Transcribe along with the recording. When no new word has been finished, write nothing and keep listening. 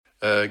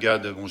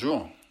Gad,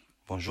 bonjour.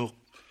 Bonjour.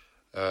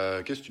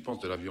 Qu'est-ce que tu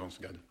penses de la violence,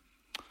 Gad?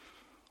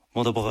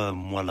 Bon, d'abord,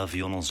 moi, la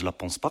violence, je la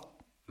pense pas.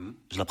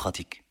 Je la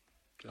pratique.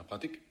 Tu la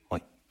pratiques? Oui.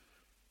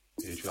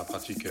 Et tu la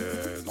pratiques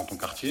dans ton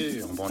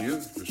quartier, en banlieue,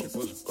 je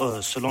suppose?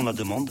 Selon la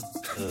demande,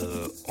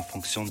 en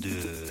fonction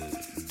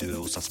de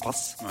où ça se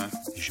passe,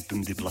 je peux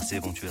me déplacer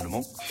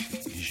éventuellement.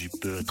 Je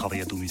peux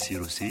travailler à domicile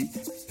aussi.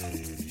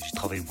 Je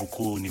travaille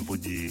beaucoup au niveau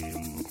des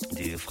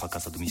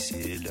fracasses à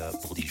domicile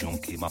pour des gens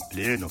qui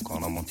m'appelaient. Donc,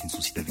 on a monté une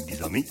société avec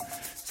des amis.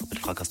 Ça s'appelle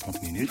Fracasse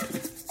 30 minutes.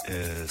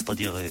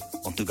 C'est-à-dire,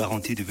 on te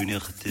garantit de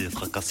venir te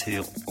fracasser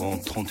en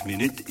 30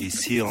 minutes. Et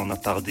si on a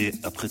tardé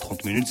après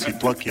 30 minutes, c'est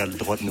toi qui as le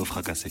droit de nous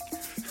fracasser.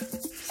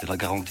 C'est la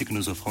garantie que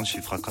nous offrons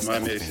chez Fracasse 30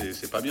 minutes. Ouais, mais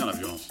c'est pas bien la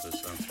violence.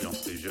 Ça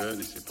influence les jeunes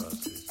et c'est pas...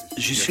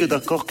 Je suis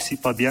d'accord que c'est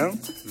pas bien,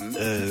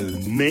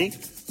 mais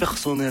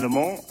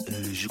personnellement,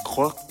 je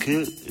crois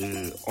que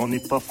on n'est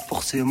pas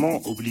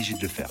forcément obligé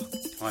de le faire.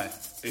 Ouais.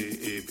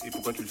 Et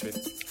pourquoi tu le fais?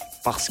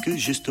 Parce que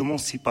justement,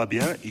 c'est pas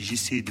bien et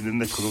j'essaie de me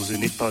mettre dans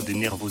un état de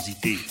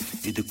nervosité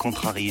et de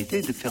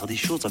contrariété, de faire des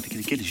choses avec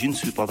lesquelles je ne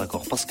suis pas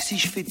d'accord. Parce que si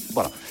je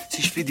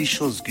fais des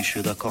choses que je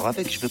suis d'accord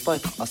avec, je vais pas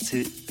être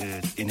assez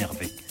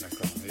énervé.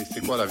 D'accord. Et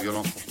c'est quoi la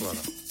violence pour toi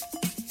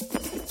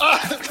là?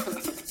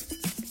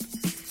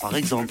 Par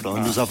exemple,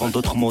 nous avons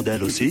d'autres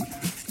modèles aussi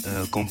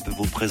qu'on peut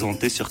vous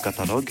présenter sur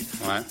catalogue,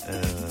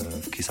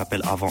 qui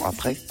s'appelle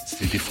Avant-Après.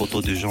 C'est des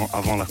photos de gens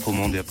avant la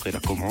commande et après la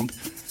commande.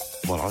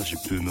 Voilà, je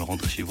peux me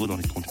rendre chez vous dans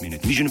les 30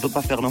 minutes. Mais je ne peux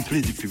pas faire non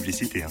plus de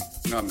publicité.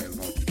 Non, mais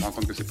bon, tu te rends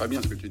compte que c'est pas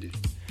bien ce que tu dis.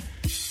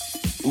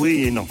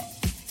 Oui et non.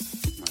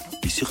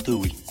 Et surtout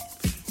oui.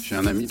 J'ai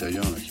un ami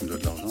d'ailleurs là, qui me donne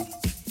de l'argent.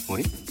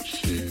 Oui.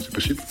 C'est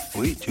possible?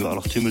 Oui,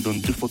 alors tu me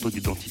donnes 2 photos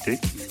d'identité,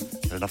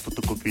 la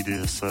photocopie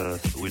de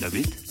où il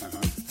habite,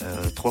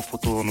 3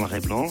 photos en noir et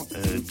blanc,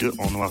 2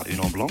 en noir et 1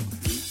 en blanc,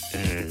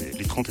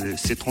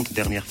 ces 30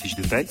 dernières fiches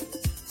de paye,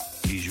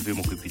 et je vais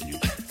m'occuper de lui.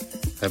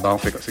 Eh ben,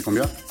 c'est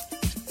combien?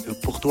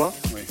 Pour toi,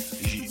 oui.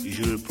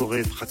 je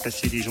pourrais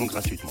fracasser les gens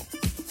gratuitement.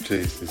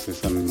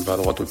 Ça me va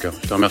droit au cœur.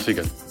 Je te remercie,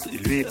 Gad.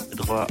 Lui,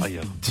 droit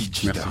ailleurs.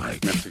 DJ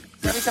Tarek. Merci.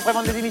 Service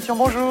après-vente des émissions,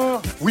 bonjour.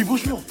 Oui,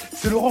 bonjour,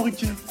 c'est Laurent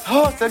Ruquier.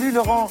 Oh, salut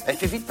Laurent.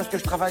 Fais vite parce que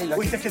je travaille là.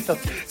 Oui, t'inquiète pas.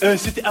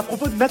 C'était à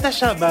propos de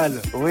Natacha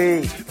Amal.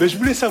 Oui. Ben, je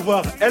voulais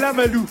savoir, elle a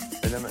Malou.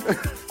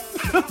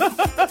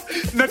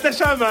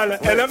 Natacha Amal,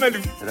 elle a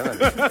Malou.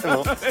 C'est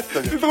bon.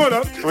 C'est drôle,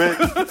 hein? Oui.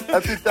 À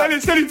plus tard.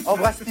 Allez, salut.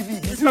 Embrasse Stevie,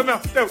 bisous. Ça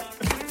marche, ciao.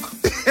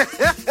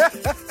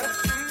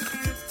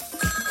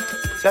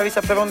 Service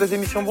après-vente des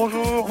émissions,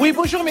 bonjour. Oui,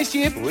 bonjour,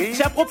 messieurs. Oui.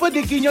 C'est à propos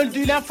des guignols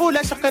de l'info,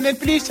 là, sur Canal+.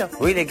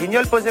 Oui, les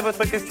guignols, posez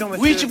votre question,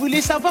 monsieur. Oui, je voulais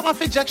savoir, en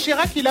fait, Jacques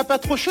Chirac, il a pas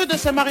trop chaud de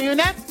sa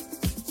marionnette?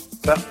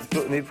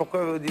 Mais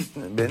pourquoi vous dites...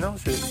 Ben non,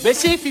 c'est... Ben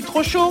si, il fait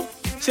trop chaud.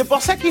 C'est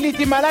pour ça qu'il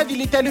était malade,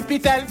 il était à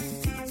l'hôpital.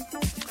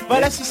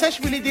 Voilà, c'est ça que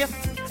je voulais dire.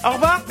 Au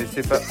revoir. Mais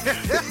c'est pas...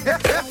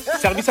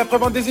 Service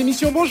après-vente des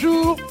émissions,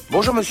 bonjour.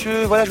 Bonjour,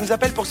 monsieur. Voilà, je vous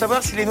appelle pour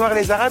savoir si les Noirs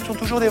et les Arabes sont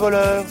toujours des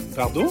voleurs.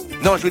 Pardon?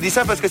 Non, je vous dis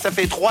ça parce que ça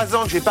fait 3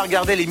 ans que j'ai pas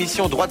regardé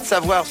l'émission Droit de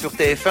savoir sur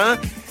TF1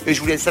 et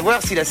je voulais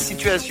savoir si la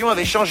situation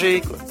avait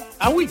changé, quoi.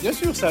 Ah oui, bien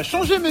sûr, ça a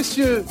changé,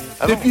 monsieur.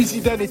 Ah Depuis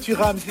Zidane et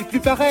Thuram, c'est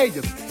plus pareil.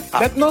 Ah.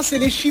 Maintenant, c'est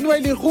les Chinois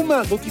et les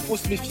Roumains dont il faut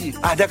se méfier.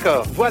 Ah,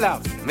 d'accord. Voilà.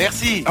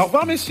 Merci. Au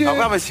revoir, monsieur. Au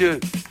revoir, monsieur.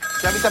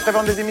 Service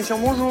après-vente des émissions,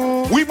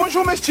 bonjour. Oui,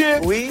 bonjour, monsieur.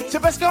 Oui. C'est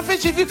parce qu'en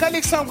fait, j'ai vu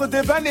qu'Alexandre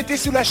Deban était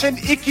sur la chaîne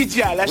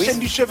Equidia, la chaîne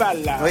du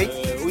cheval, là. Oui.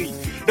 Oui.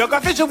 Donc, en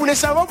fait, je voulais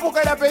savoir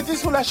pourquoi elle n'a pas été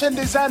sur la chaîne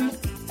des ânes.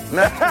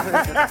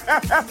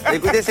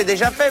 Écoutez, c'est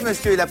déjà fait,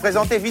 monsieur. Il a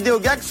présenté Vidéo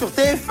Gag sur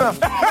TF1.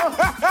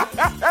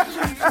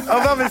 Au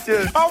revoir, monsieur.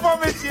 Au revoir,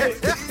 monsieur.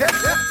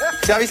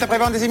 Service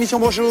après-vente des émissions,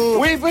 bonjour.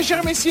 Oui, bonjour,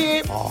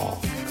 monsieur.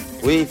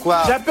 Oui,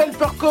 quoi? J'appelle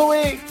pour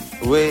Koé.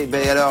 Oui,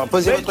 ben alors,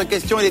 posez votre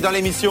question, il est dans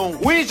l'émission.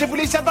 Oui, je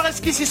voulais savoir,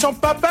 est-ce que c'est son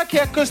papa qui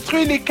a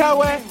construit les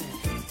kawaii?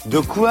 De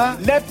quoi?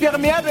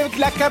 L'imperméable avec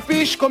la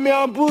capuche qu'on met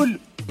en boule.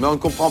 Mais on ne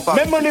comprend pas.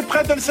 Même on les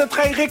prête dans le centre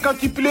aéré quand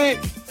il pleut.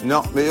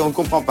 Non, mais on ne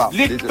comprend pas.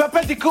 Les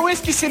papas des Koé,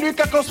 est-ce que c'est lui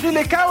qui a construit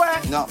les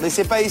kawaii? Non, mais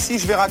c'est pas ici,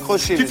 je vais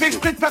raccrocher. Tu monsieur. fais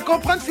exprès de pas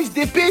comprendre, fils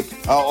d'épée?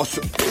 Alors,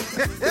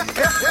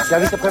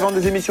 Service après-vente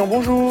des émissions,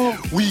 bonjour.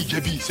 Oui,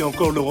 Gabi, c'est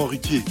encore Laurent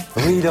Ruquier.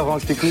 Oui, Laurent,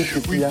 je t'écoute.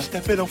 Oui, je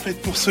t'appelle en fait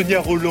pour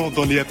Sonia Roland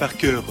dans Léa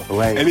Parker.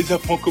 Ouais. Elle les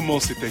apprend comment,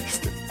 ces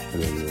textes?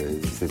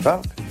 Je sais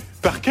pas.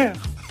 Parker.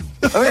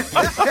 Ah oui.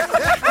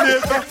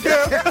 Léa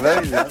Parker.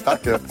 Ouais, Léa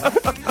Parker.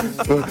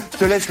 Je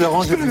te laisse,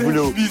 Laurent, j'ai du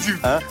boulot. Bisous.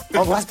 Hein?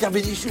 Embrasse Pierre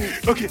Bénichou.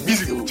 Ok,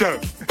 bisous. Ciao.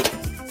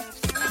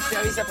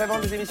 Service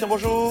après-vente des émissions,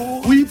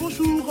 bonjour. Oui,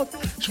 bonjour.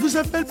 Je vous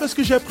appelle parce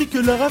que j'ai appris que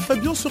Lara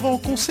Fabian sera en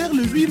concert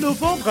le 8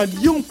 novembre à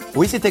Lyon.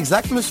 Oui, c'est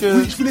exact, monsieur.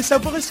 Oui, je voulais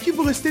savoir, est-ce qu'il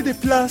vous restait des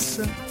places?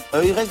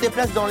 Il reste des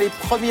places dans les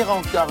premiers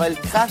rangs, car elle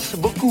crache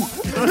beaucoup.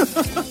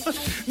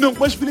 Non,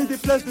 moi je voulais des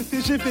places de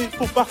TGV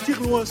pour partir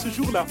loin ce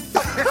jour-là.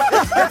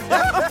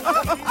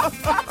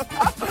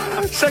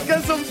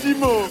 Chacun son petit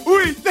mot.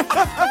 Oui.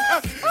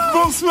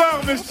 Bonsoir,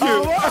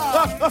 monsieur.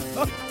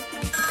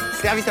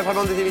 Service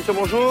après-vente des émissions,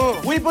 bonjour.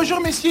 Oui,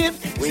 bonjour, messieurs.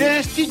 Oui. C'est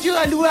un studio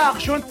à louer à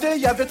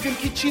Argenteuil avec une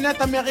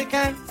kitchenette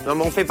américaine. Non,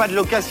 mais on fait pas de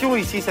location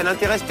ici, ça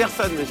n'intéresse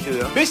personne, monsieur.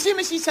 Hein. Mais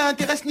si, ça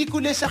intéresse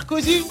Nicolas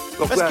Sarkozy.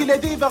 Pourquoi? Parce qu'il a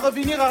dit qu'il va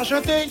revenir à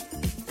Argenteuil.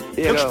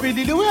 Et Donc alors? je peux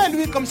les louer à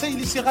lui, comme ça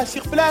il sera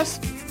sur place.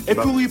 Et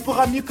Bah. puis il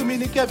pourra mieux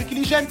communiquer avec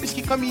les jeunes, parce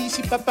que comme il ne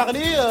sait pas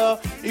parler,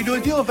 il doit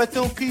dire on va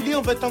t'enculer.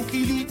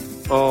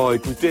 Oh,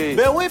 écoutez.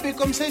 Ben oui, mais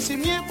comme ça c'est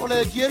mieux pour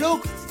le dialogue.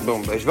 Bon,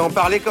 ben je vais en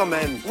parler quand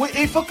même. Oui,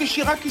 et il faut que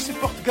Chirac il se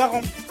porte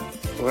garant.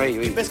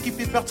 Oui. Parce qu'il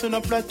peut perdre son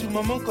emploi à tout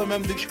moment quand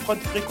même, donc je prends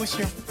des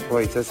précautions.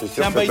 Oui, ça c'est sûr,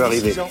 C'est un ça bail peut de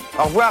arriver. 6 ans.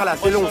 Au revoir là,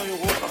 c'est 300 long. €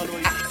 par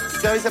loyer.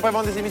 Service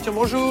après-vente des émissions,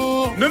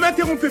 bonjour. Ne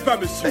m'interrompez pas,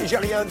 monsieur. Ben, j'ai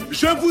rien dit.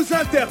 Je vous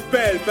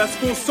interpelle parce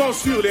qu'on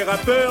censure les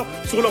rappeurs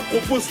sur leurs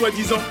propos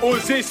soi-disant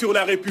osés sur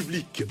la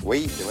République.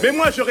 Oui, c'est vrai. Mais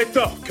moi, je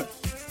rétorque.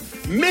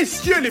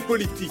 Messieurs les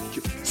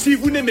politiques, si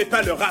vous n'aimez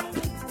pas le rap,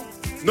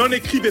 n'en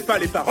écrivez pas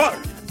les paroles.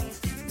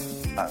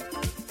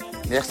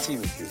 Merci,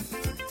 monsieur.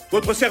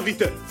 Votre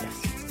serviteur.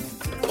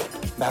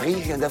 Marie,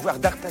 je viens d'avoir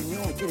D'Artagnan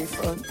au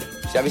téléphone.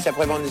 Service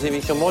après-vente des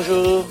émissions,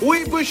 bonjour.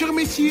 Oui, bonjour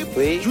messieurs.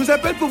 Oui. Je vous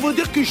appelle pour vous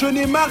dire que j'en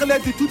ai marre là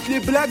de toutes les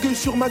blagues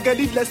sur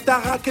Magali de la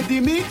Star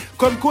Academy,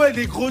 comme quoi elle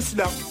est grosse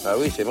là. Ah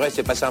oui, c'est vrai,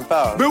 c'est pas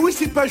sympa. Hein. Ben oui,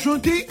 c'est pas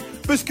gentil,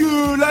 parce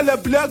que là la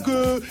blague,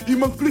 il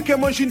manque plus qu'à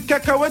manger une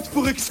cacahuète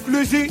pour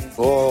exploser.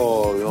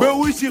 Oh, non. Ben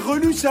oui, c'est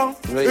relou ça.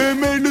 Oui.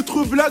 Mais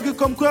l'autre blague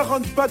comme quoi elle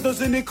rentre pas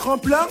dans un écran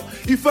plat,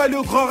 il faut aller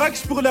au Grand Rex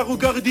pour la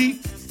regarder.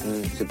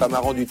 C'est pas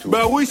marrant du tout.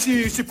 Ben oui,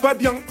 c'est pas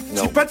bien.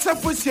 Non. C'est pas de sa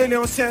faute si elle est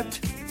enceinte.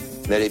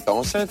 Mais elle est pas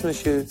enceinte,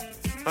 monsieur.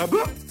 Ah bon?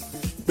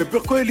 Mais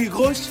pourquoi elle est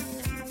grosse?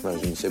 Ben,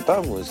 je ne sais pas,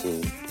 moi,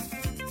 c'est...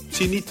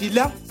 C'est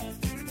Nutella?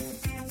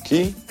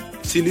 Qui?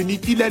 C'est le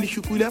Nutella, les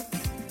chocolats?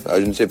 Ah,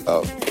 je ne sais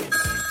pas.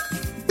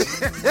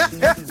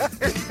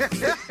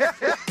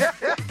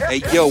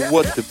 Hey yo,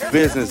 what the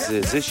business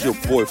is? It's your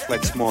boy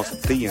Flex Master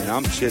D, and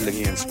I'm chilling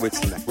here in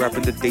Switzerland,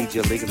 rapping the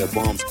DJ League of the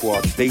Bomb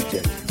Squad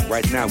DJ.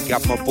 Right now,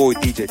 got my boy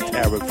DJ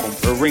Tarek from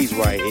Paris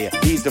right here.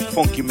 He's the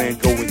funky man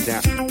going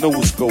down. Know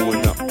what's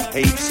going up.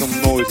 Hey, some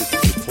noises.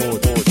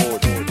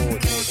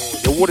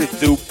 Yo, what it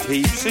do,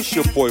 peeps? It's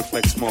your boy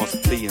Flex Master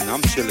D, and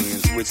I'm chilling in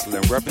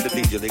Switzerland, rapping the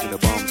DJ League of the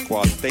Bomb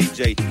Squad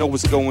DJ. Know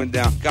what's going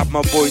down. Got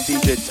my boy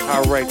DJ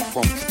Tarek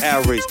from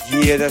Paris.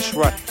 Yeah, that's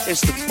right.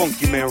 It's the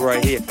funky man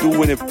right here,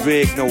 doing it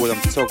big. Know what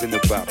I'm talking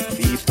about.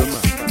 Keep them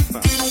up.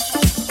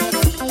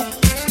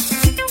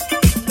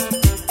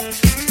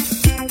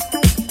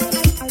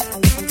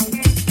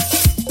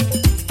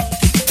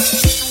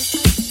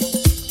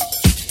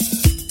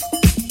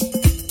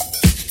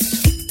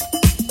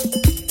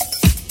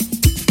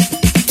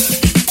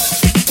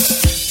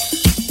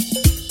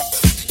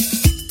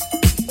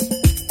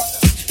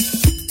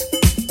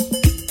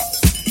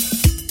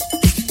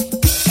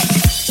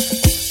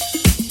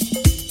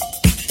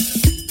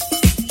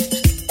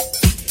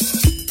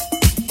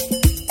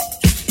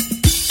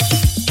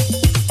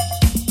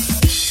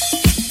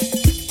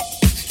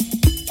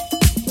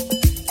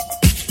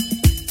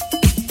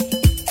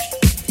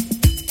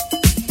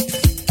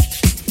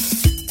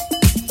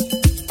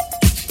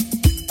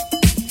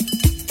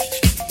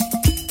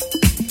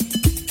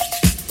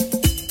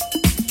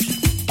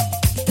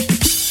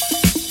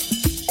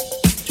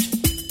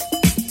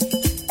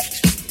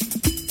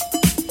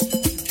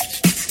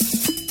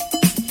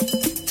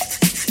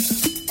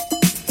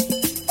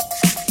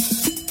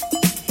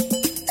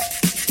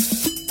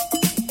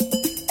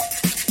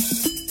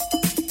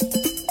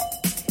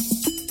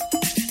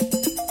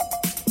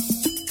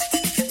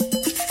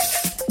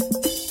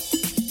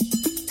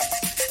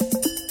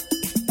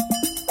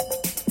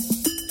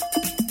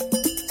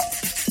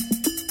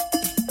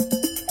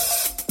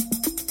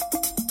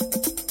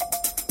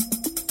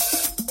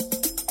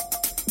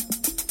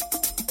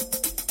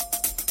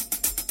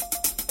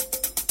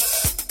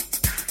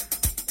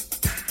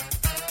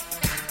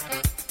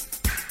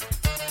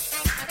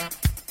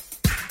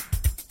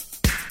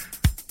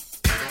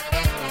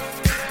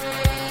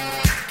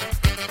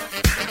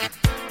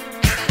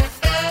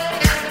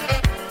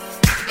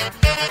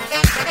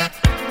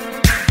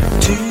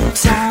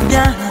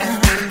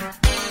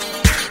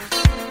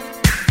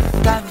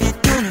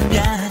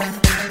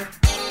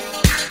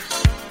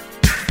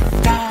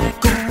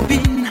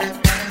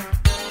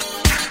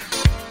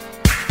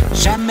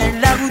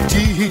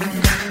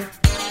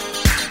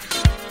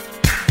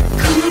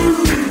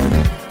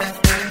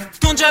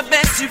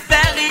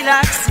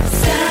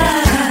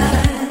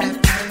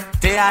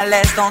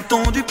 Dans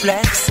ton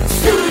duplex,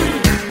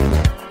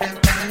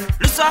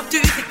 le soir tu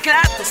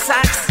t'éclates au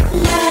sax,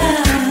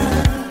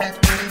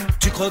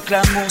 tu croques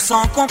l'amour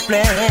sans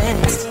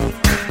complexe.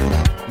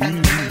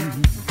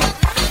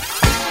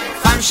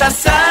 Femme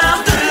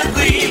chasseur de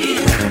bruit,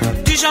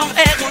 du genre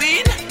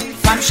héroïne,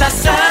 femme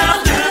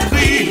chasseur de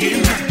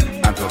bruit,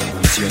 un peu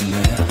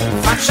révolutionnaire.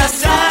 Femme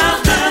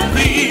chasseur de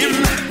bruit,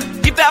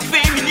 hyper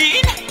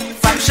féminine,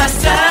 femme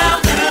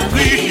chasseur de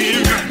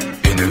bruit,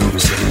 une loupe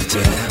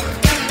solitaire.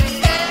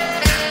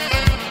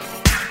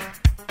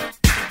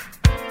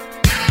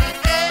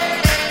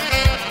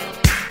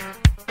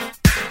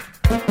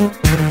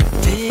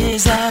 Tes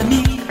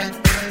amis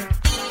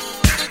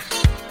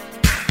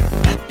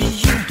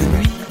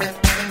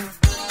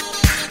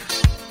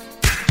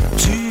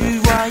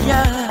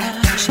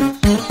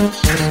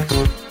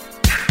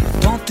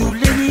tous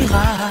les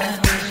mirages.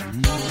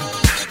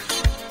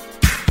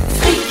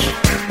 Fric,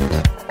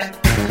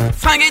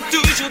 fringué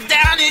toujours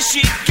dernier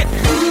chic.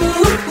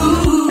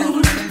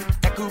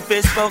 Ta coupe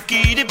est sport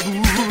qui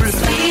déboule.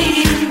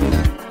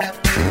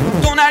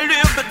 Ton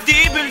allure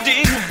petit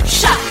building.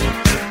 Chat,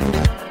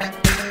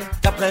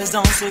 ta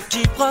présence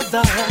qui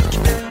provoque.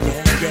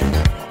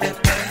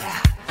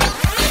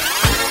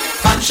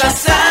 Femme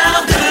chasseur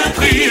de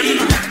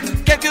primes,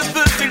 quelque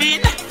peu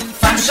féline.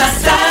 Femme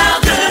chasseur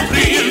de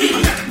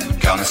primes,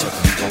 carnet sur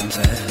ton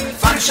compteur.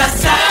 Femme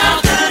chasseur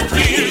de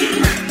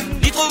primes,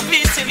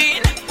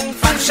 nitroglycérine.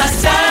 Femme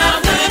chasseur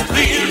de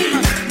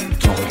primes,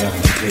 ton regard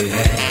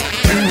nucléaire.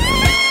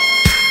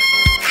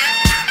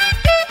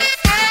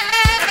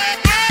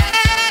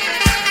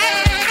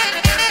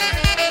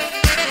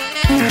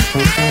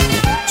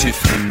 Tu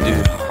frimes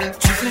dur,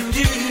 tu frimes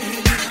dur.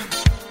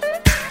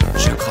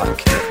 Je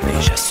craque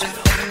mais j'assure.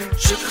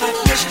 Je craque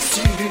mais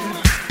j'assure.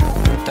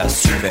 Ta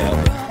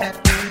superbe,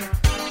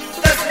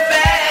 ta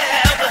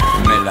superbe,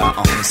 mets-la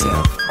en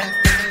réserve.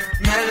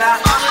 Mets-la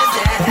en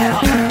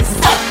réserve.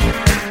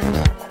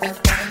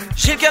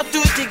 J'ai le cœur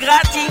tout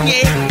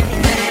égratigné,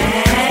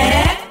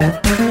 mais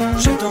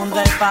je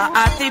tomberai pas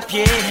à tes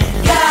pieds.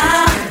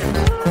 Car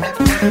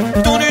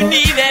ton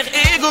univers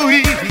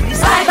égoïste.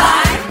 Bye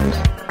bye.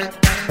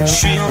 Je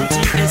suis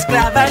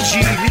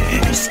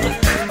anti-esclavagiste.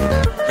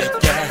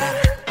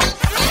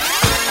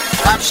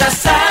 Femme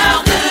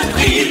chasseur de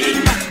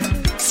primes,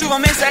 souvent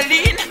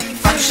mésaline.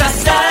 Femme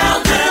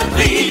chasseur de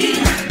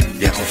primes,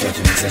 bien confiant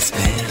tu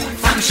m'exaspères.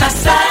 Femme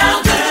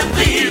chasseur de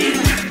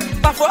primes,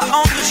 parfois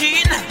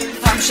androgyne.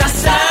 Femme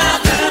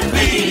chasseur de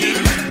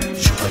primes,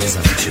 je vois les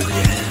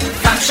aventurières.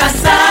 Femme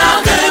chasseur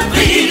de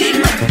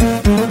primes,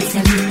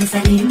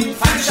 Saline.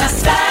 Femme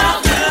chasseur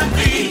de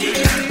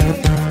primes,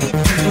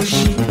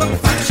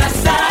 femme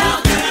chasseur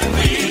de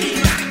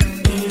primes,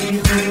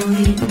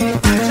 héroïne.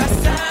 Femme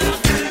chasseur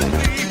de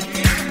primes,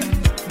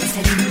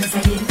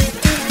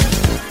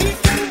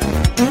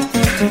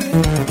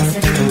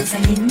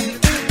 Saline.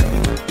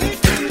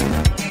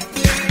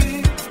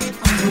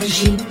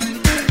 Androgyne.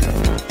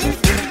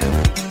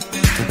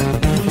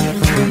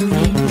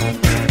 Héroïne.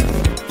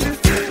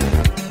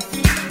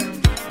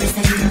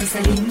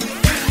 Saline.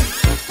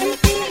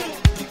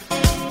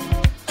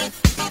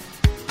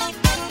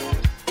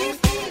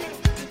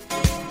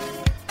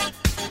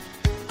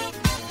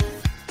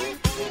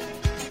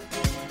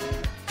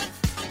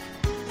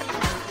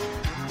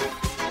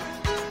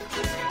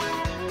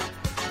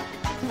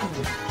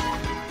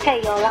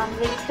 Hey y'all, I'm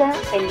Lisa,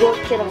 and you're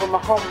chilling with my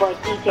homeboy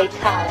DJ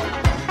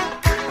Tarek.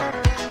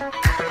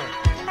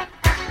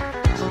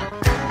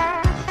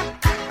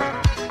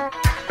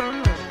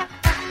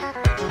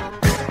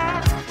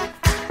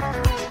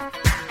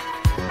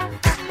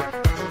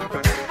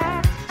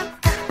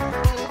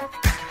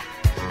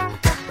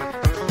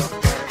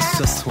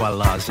 Ce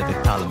soir-là, j'avais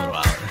pas le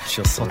moral,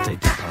 je sortais du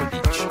Palm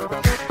Beach.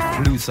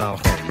 Plus un rhum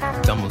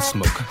dans mon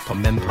smoke, pas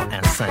même pas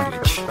un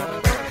sandwich.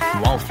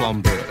 Moi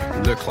flambeur,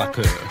 le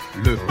claqueur,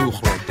 le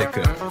bourreau des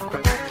cœurs.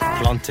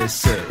 Planté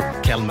seul,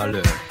 quel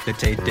malheur, il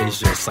était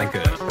déjà 5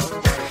 heures.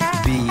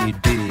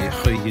 Bidé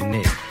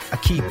réunis, à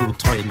qui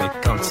voudrait me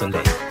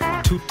consoler?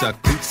 Tout à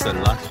coup,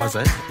 cela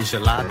croisait, je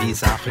la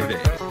vis arriver.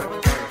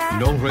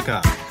 Nos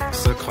regards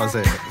se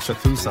croisaient, je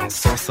fus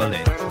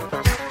ensorcelé.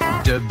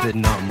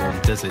 Devinant mon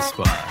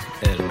désespoir,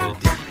 elle me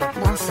dit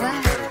bonsoir.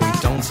 Oui,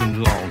 dans une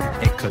langue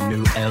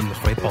inconnue, elle me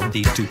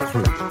répondit tout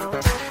cru.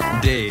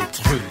 Des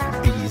trucs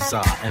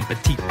bizarres, un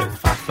petit peu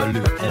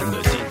farfelu, elle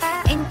me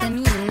dit انت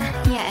مين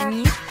يا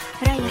امير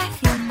رايح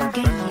فين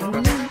وجاي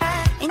منين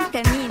انت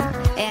مين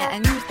يا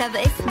امير طب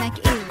اسمك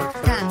ايه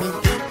وبتعمل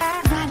ايه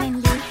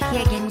زعلان ليه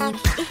يا جميل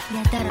ايه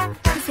يا ترى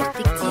خسرت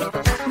كتير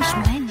مش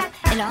مهم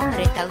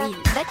العمر طويل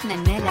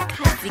بتمنى لك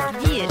حظ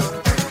كبير.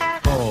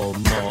 Oh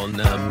mon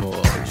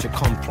amour, je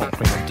comprends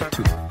rien du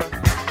tout.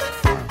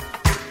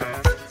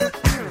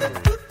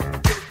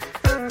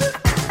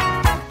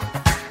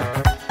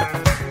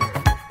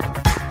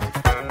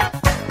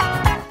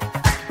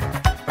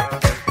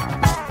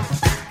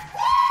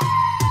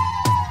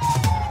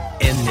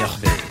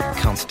 Énervé,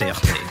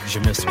 consterné, je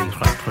me suis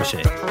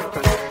rapproché.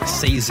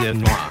 Ses yeux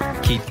noirs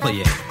qui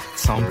pliaient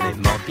semblaient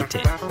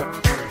m'habiter.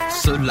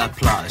 Sur la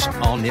plage,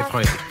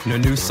 enivrés, nous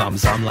nous sommes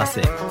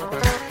enlacés.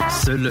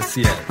 Sur le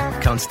ciel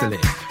constellé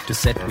de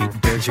cette nuit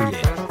de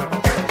juillet.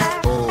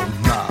 Oh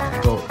ma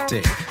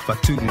beauté,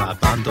 vas-tu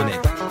m'abandonner?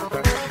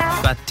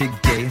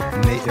 Fatigué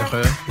mais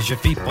heureux, je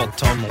vis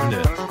pourtant mon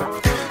heure.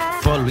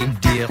 Faut lui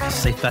dire,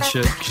 c'est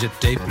fâcheux que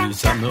j'étais plus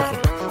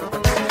amoureux.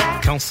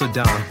 Quand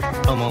soudain,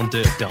 pendant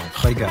dedans,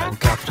 regarde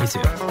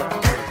capricieux.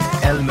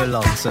 Elle me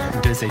lance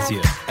de ses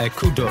yeux un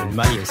coup d'œil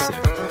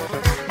maillesseux.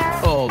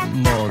 Oh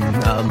mon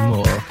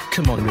amour,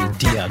 comment lui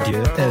dire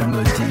adieu? Elle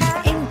me dit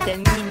انت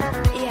مين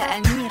يا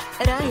امير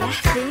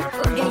رايح فين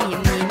وجاي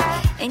منين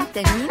انت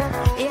مين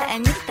يا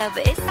امير طب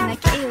اسمك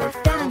ايه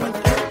وبتعمل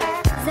ايه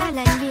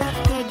زعلان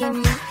ليه يا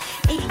جميل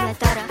ايه يا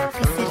ترى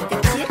خسرت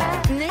كتير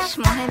مش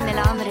مهم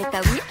العمر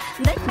طويل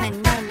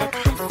بتمنى لك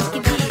حظ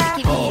كبير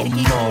كبير Oh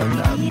mon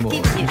amour,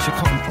 je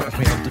comprends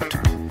rien de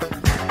tout.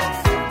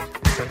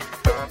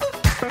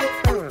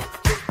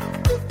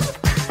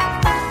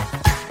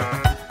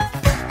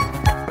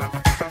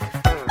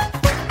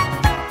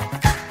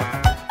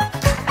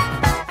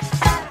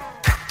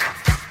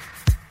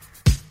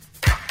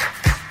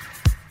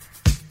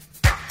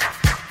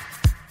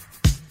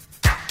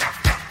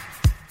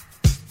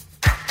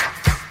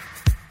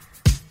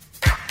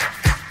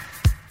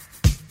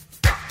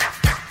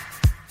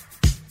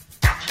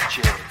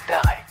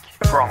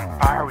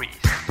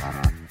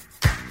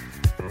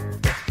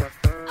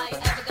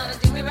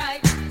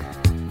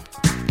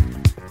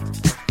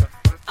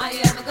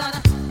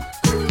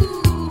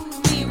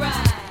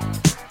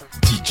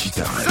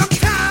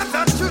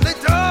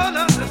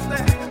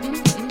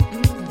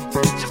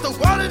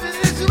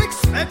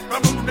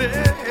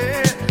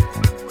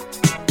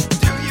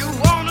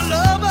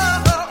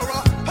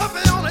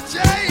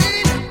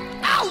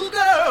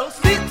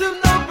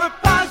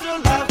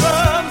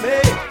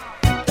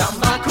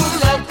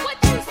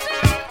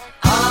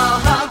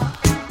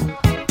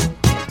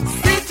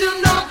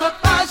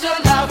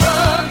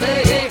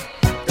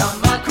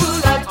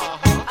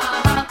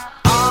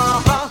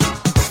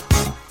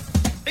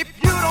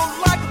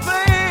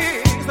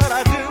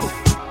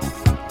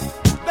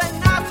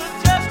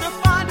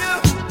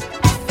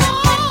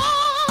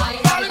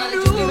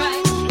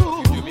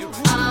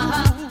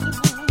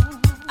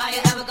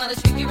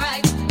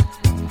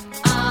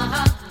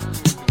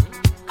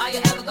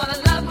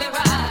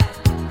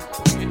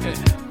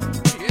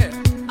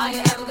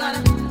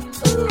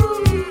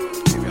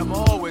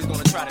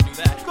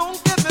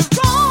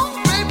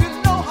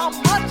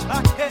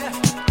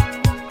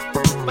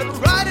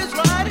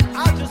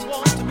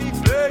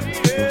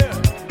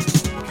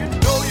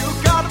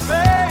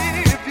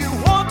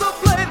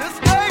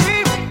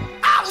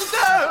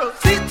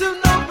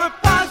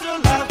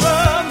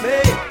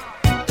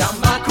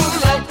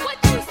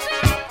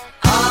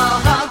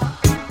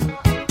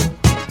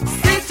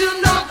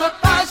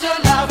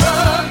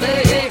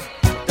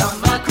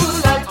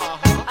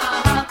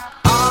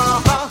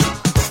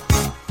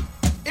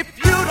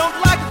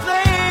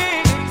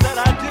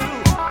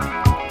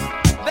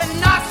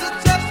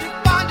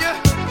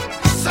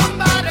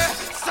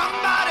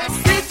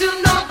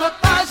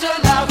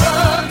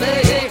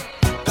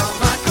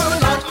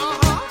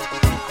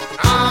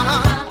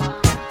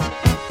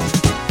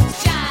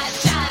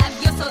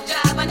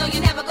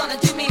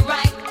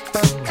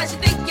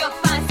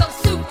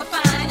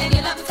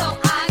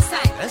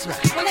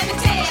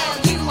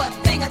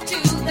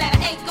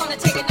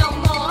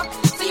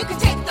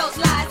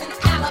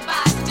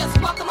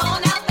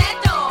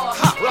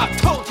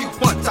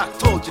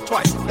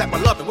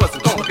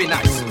 be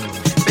nice.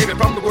 Baby,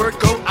 from the word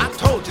go, I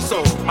told you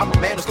so. I'm a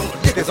man who's gonna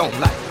live his own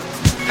life.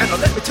 And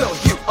let me tell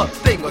you a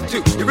thing or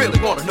two. You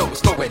really wanna know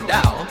what's going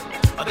down.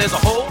 There's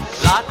a whole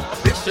lot of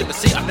fish in the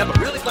sea. I never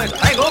really planned to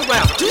hang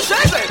around. Touché,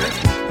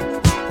 baby.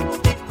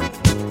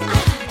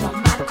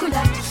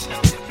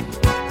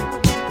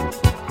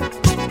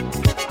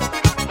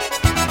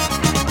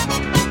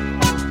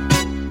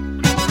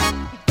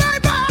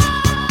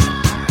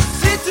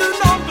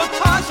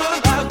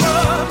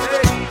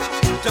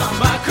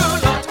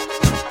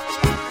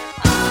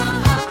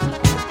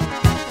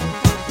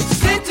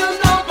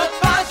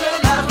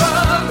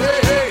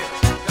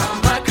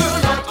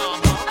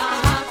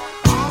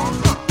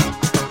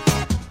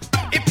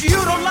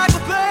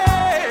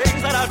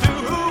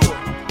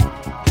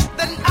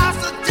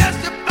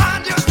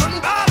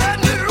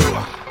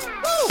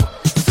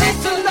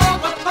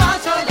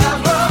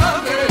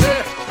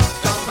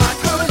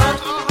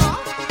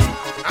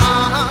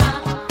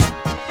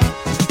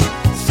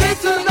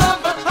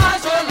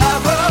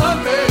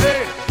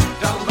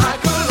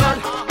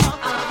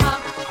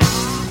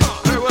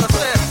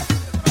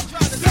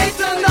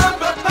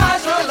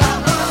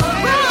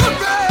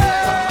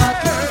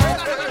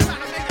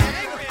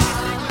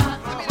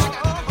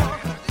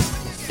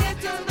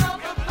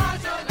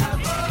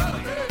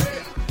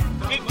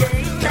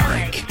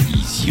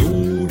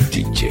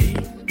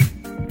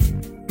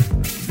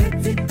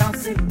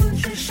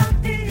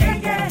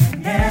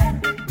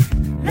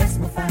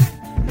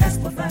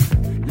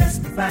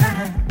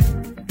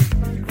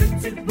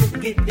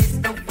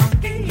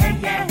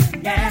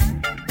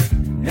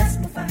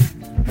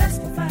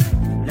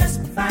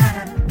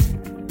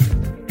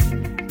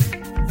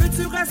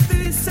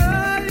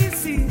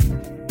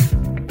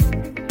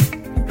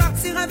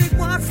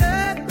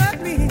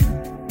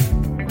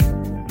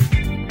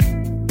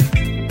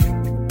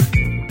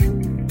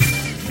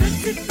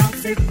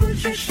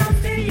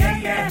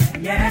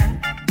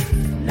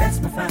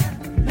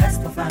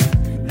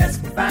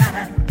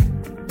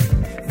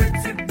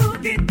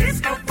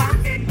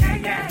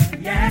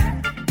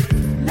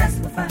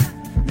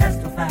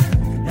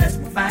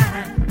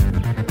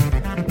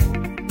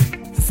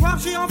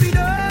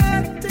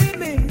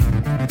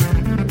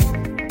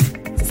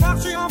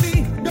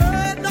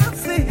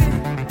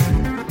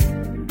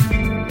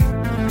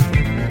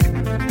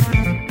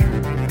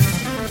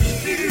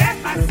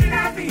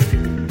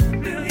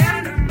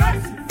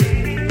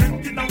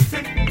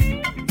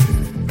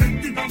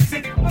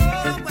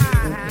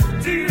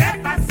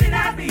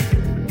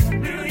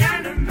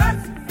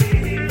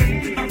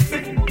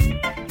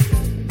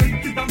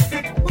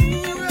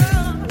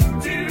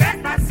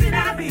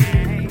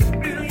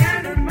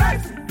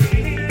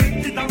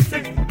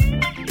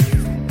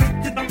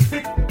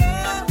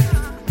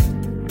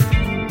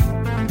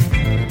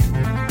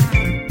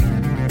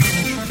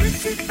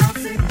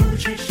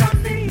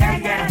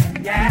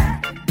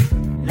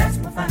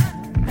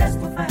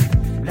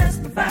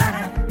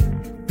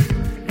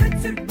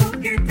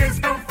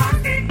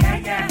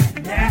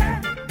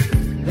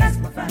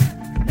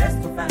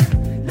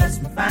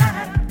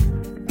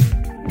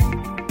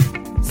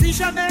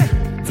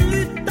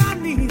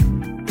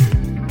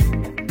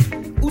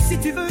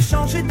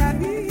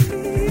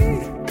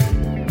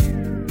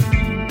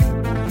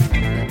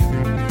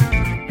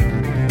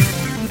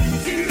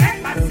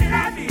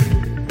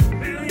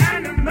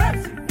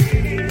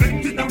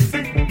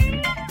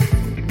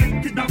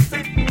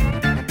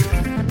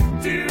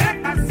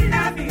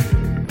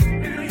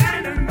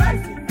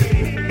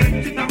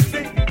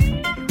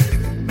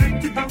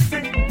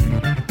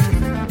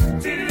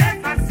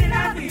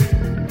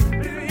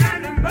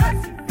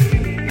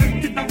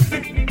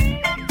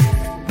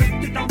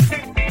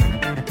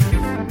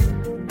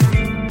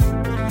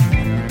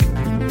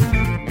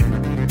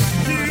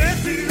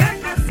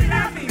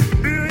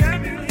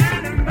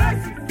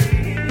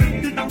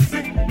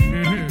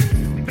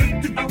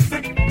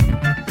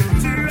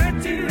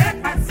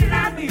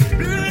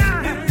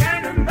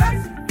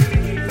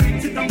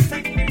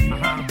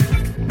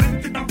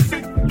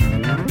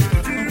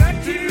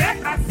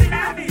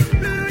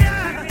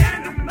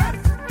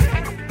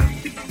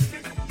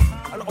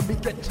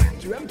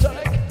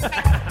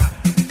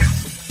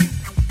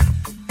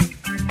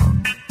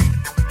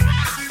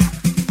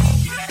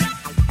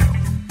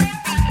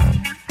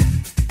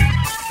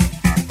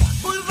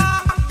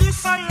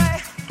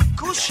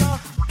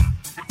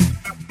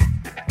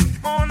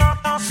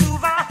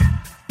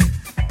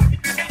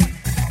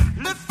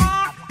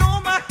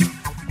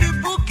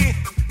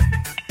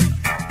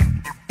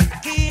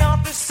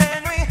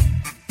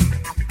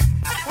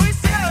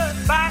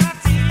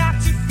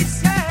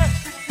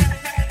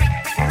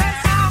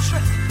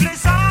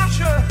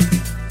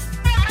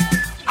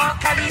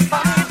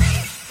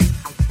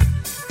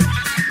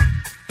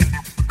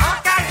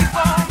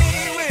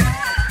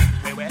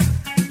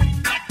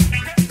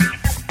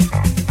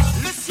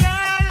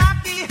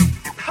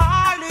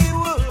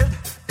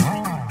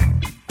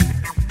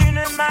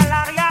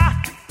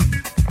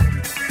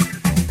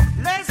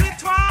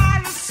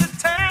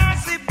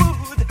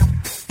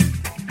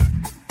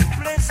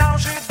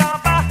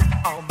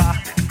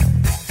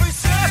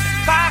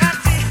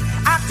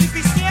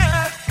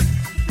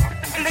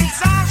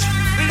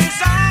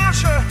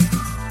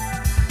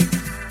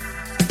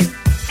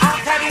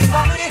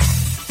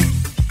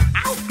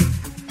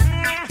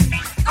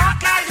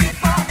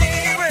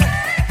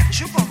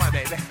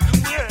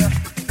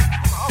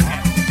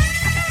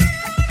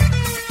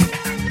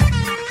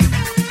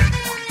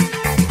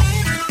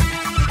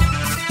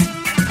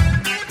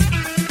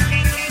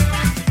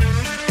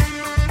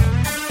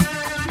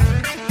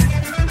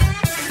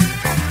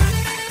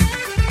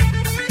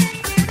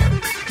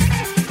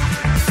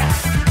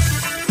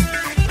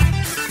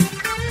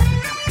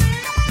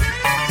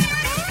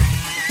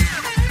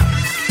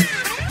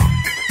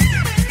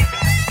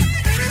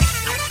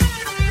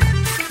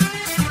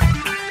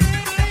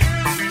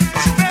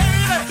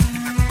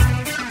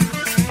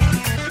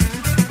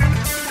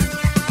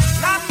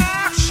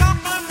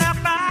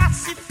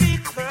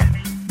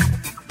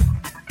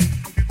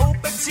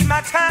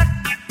 matin.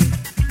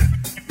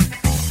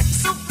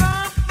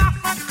 Souvent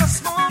parfois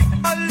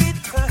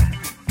cosmopolite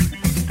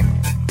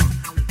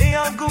et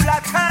un goût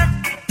latin.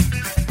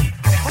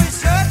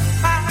 Ruisseau,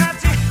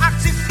 paradis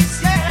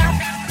artificiel.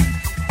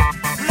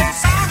 Les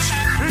anges,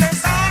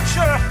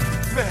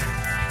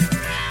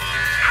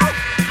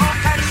 en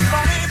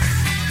Californie.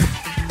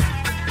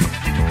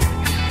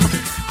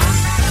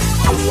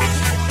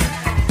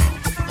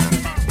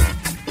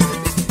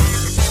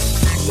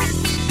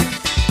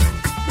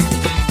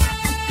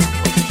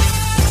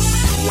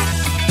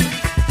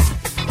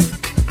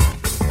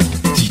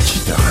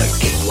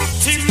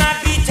 Tu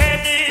m'habitais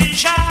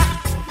déjà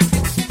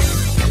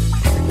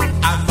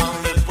avant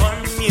le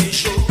premier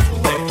jour.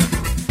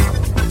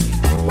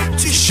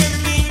 Tu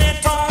cheminais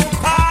ton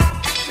pas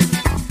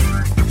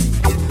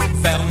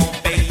vers mon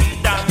pays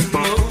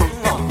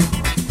d'amour.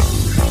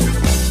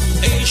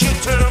 Et je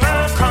te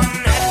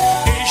reconnais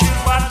et je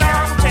vois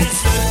dans tes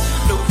yeux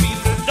nous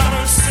vivre dans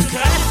le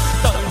secret,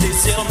 dans le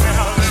désir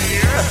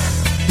merveilleux.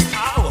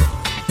 Oh.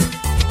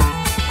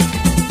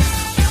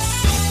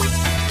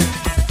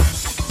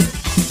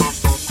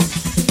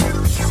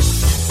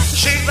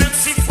 J'ai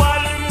 26 fois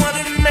le mois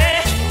de mai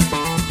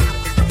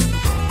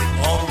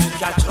en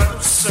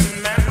 4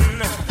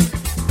 semaines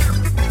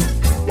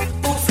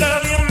pour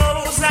fleurir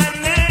nos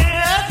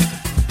années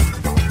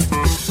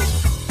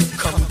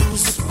comme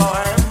 12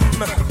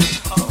 poèmes.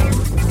 Oh.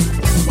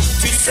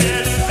 Tu sais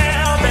le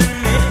verbe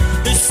aimer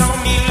de 100 000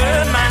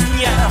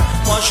 manières.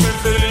 Moi je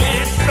veux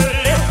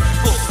l'épeler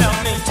pour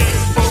fermer tes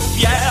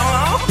paupières.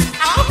 Oh.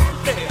 Oh.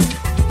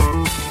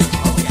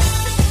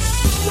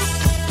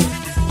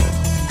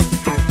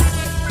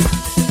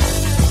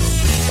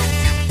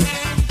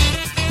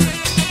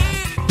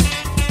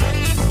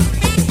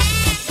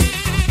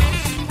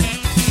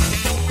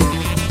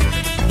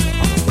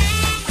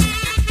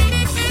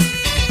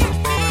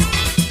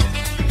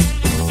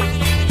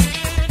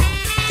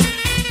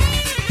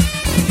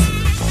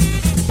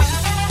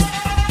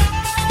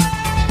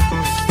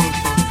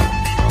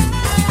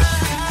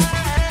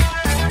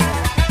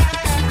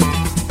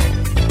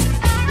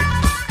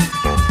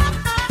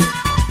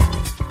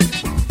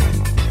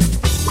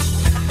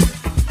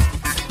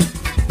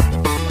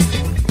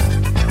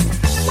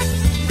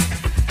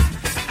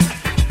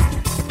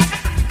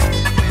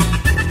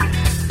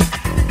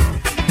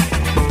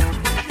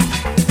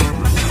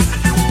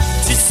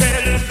 Tu sais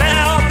le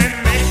verbe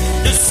aimer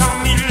de 100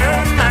 000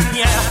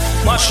 manières.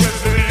 Moi je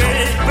veux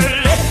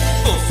l'épeler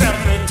pour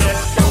fermer tes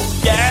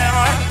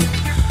paupières.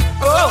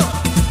 Oh,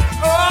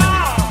 oh,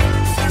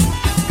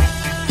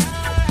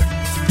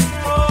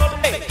 oh,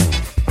 hey.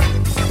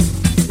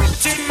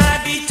 Tu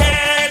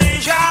m'habitais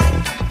déjà.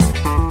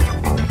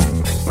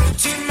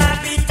 Tu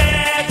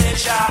m'habitais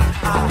déjà.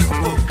 Ah,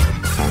 oh.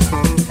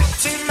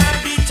 Tu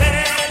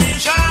m'habitais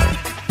déjà.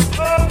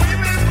 Oh, oui,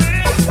 oui, oui.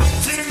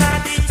 Tu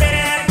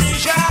m'habitais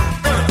déjà.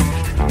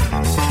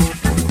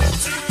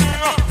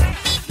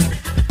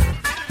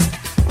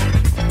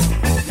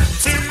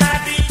 Tu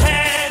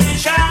m'habitais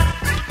déjà.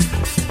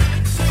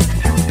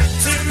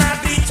 Tu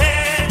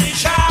m'habitais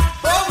déjà.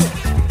 Oh.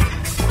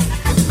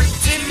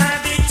 Tu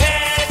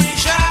m'habitais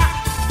déjà.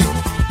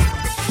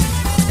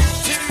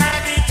 Tu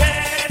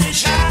m'habitais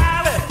déjà.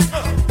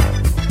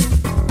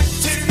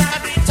 Tu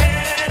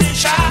m'habitais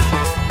déjà.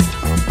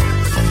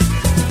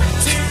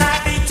 Tu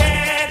m'habitais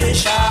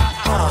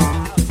déjà.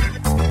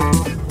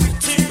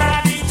 Tu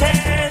m'habitais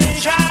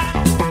déjà.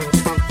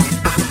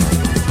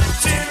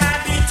 Tu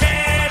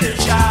m'habitais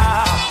déjà.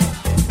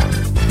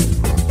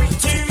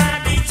 Tu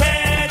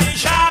m'habitais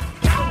déjà.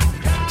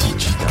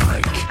 DJ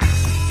Tarek.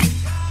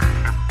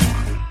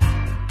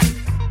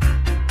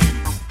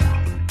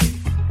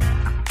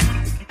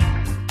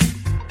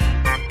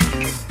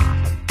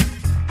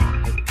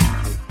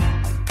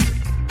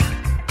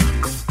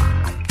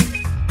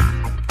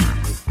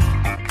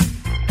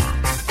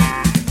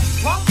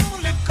 Moi pour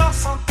le corps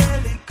sentait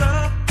les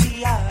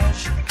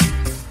coquillages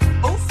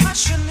aux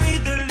fraîches nuits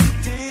de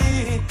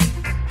l'été,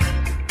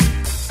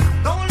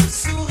 dont le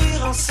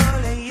sourire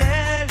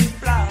ensoleillait les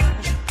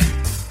plages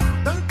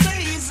d'un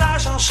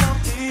paysage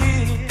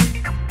enchanté.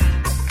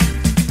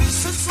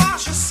 Ce soir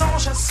je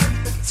songe à ce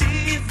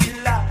petit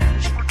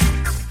village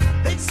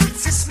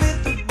d'exotisme et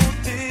de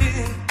beauté,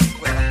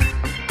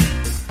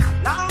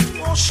 là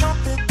où on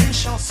chantait des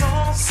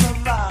chansons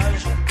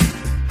sauvages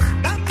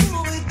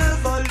d'amour et de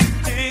volupté.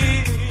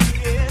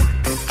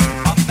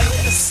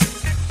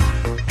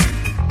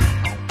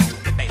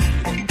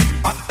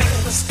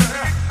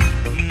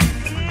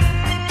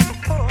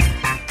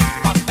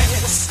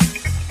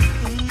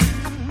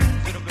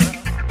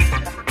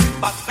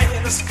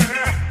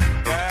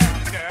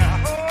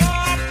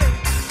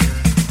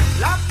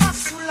 Là-bas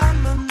sous la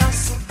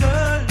menace de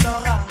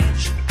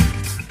l'orage,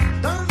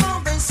 d'un vent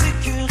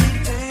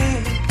d'insécurité,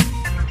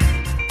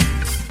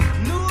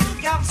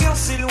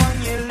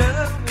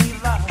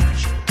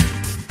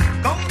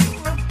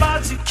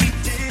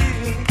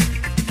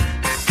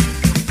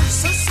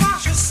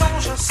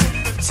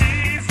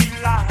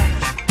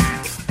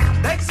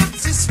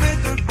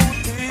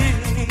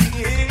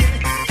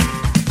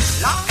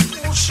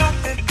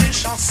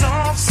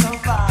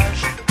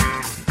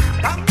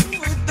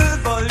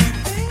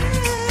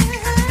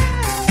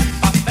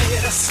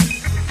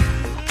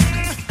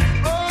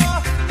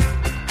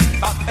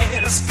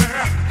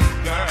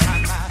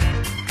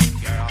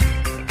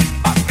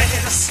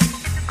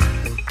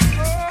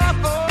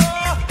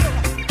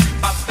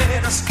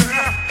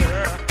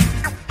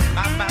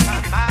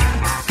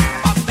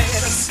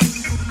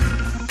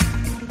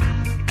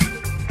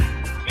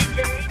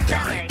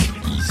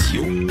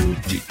 Session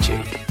DJ.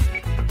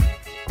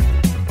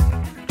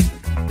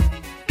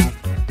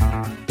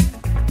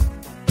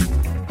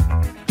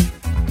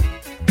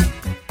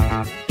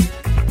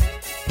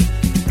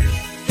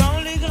 Dans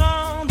les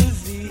grandes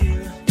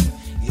villes,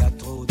 il y a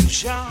trop de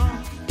gens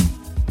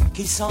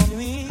qui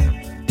s'ennuient.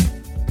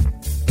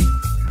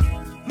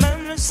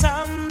 Même le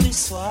samedi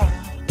soir,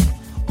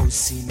 au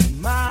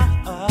cinéma.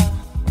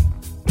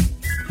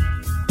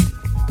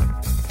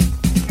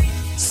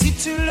 Si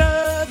tu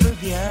le veux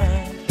bien,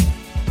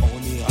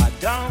 on ira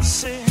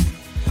danser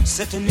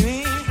cette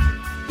nuit.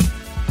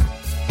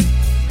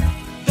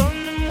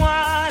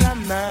 Donne-moi la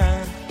main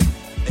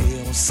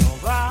et on s'en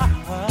va.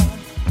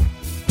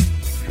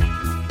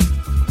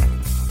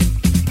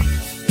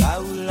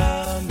 Là où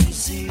la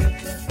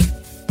musique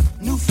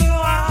nous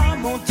fera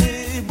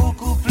monter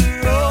beaucoup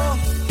plus haut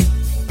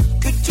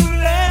que tous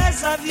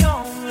les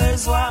avions,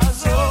 les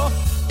oiseaux.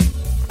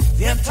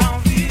 Viens-t'en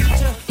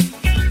vite.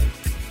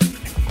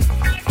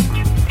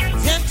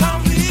 Viens-t'en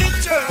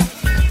vite.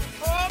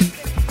 Oh,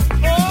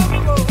 oh,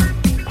 oh.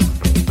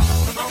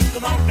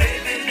 Come on,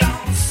 baby,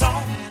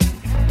 dansons.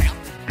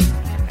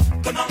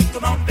 Come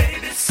on,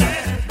 baby,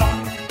 c'est bon.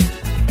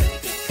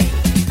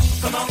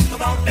 Come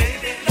on,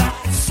 baby,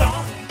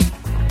 dansons.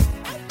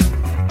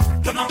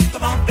 Come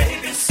on,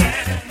 baby,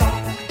 c'est bon.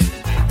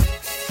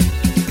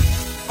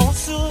 On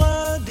se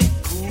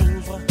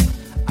redécouvre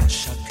à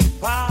chaque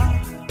pas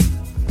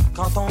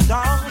quand on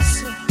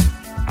danse.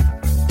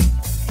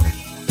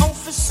 On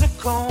fait ce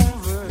qu'on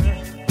veut,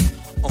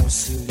 on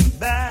se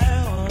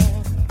libère.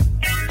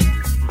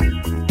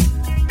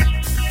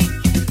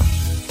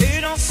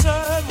 Et dans ce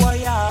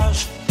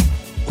voyage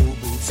au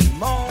bout du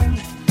monde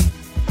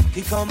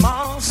qui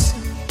commence,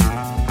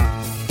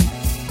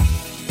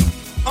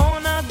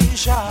 on a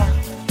déjà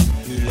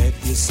eu les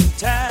pieds sur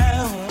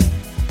terre.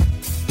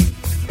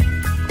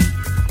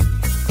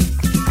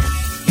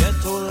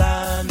 Bientôt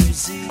la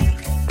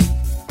musique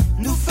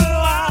nous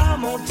fera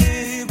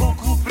monter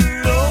beaucoup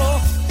plus haut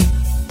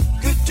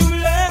que tous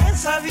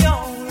les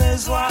avions,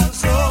 les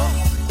oiseaux.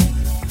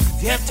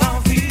 Viens-t'en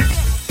vite.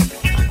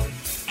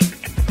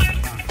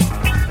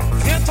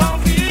 Viens-t'en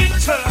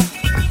vite.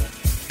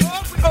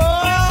 Oh.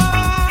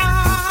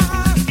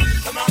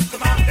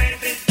 Come on,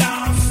 baby,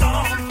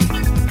 dansons.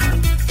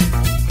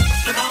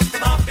 Come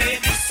on,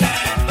 baby,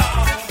 c'est bon.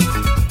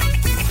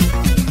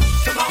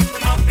 Come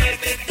on,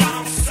 baby,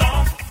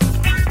 dansons.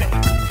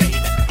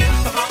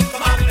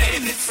 Come on,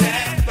 baby,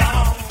 c'est bon.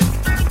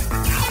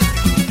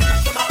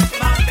 Come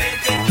on,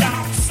 baby,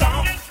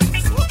 dansons.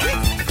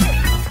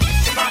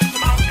 Come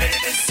on,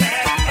 baby,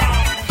 c'est bon.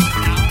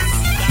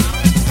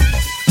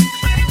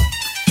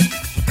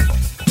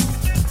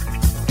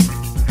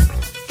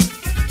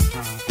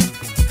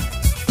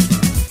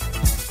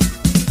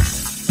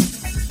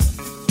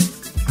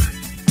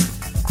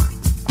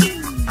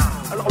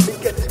 Alors,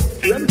 Biquette,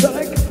 tu aimes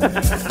Tarek?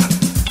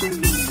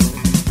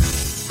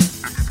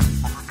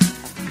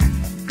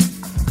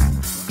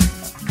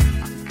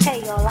 Hey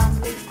y'all, I'm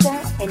Lisa,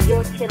 and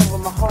you're chilling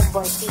with my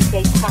homeboy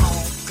DJ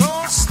Tarek.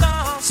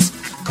 Constance,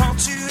 quand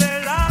tu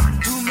es là,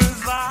 tout me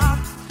va.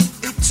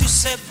 Et tu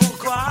sais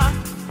pourquoi?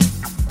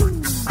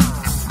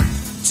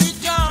 Tu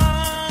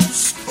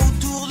danses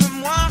autour de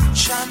moi,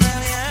 jamais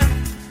rien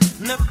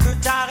ne peut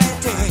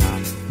t'arrêter.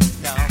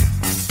 Non.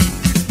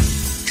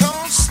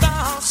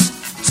 Constance,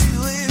 tu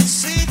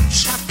réussis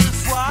chaque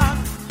fois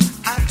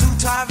à tout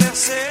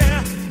traverser.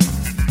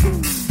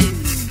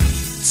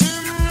 Tu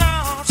me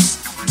lances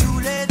tous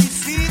les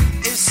défis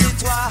et c'est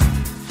toi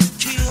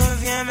qui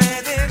reviens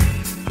m'aider.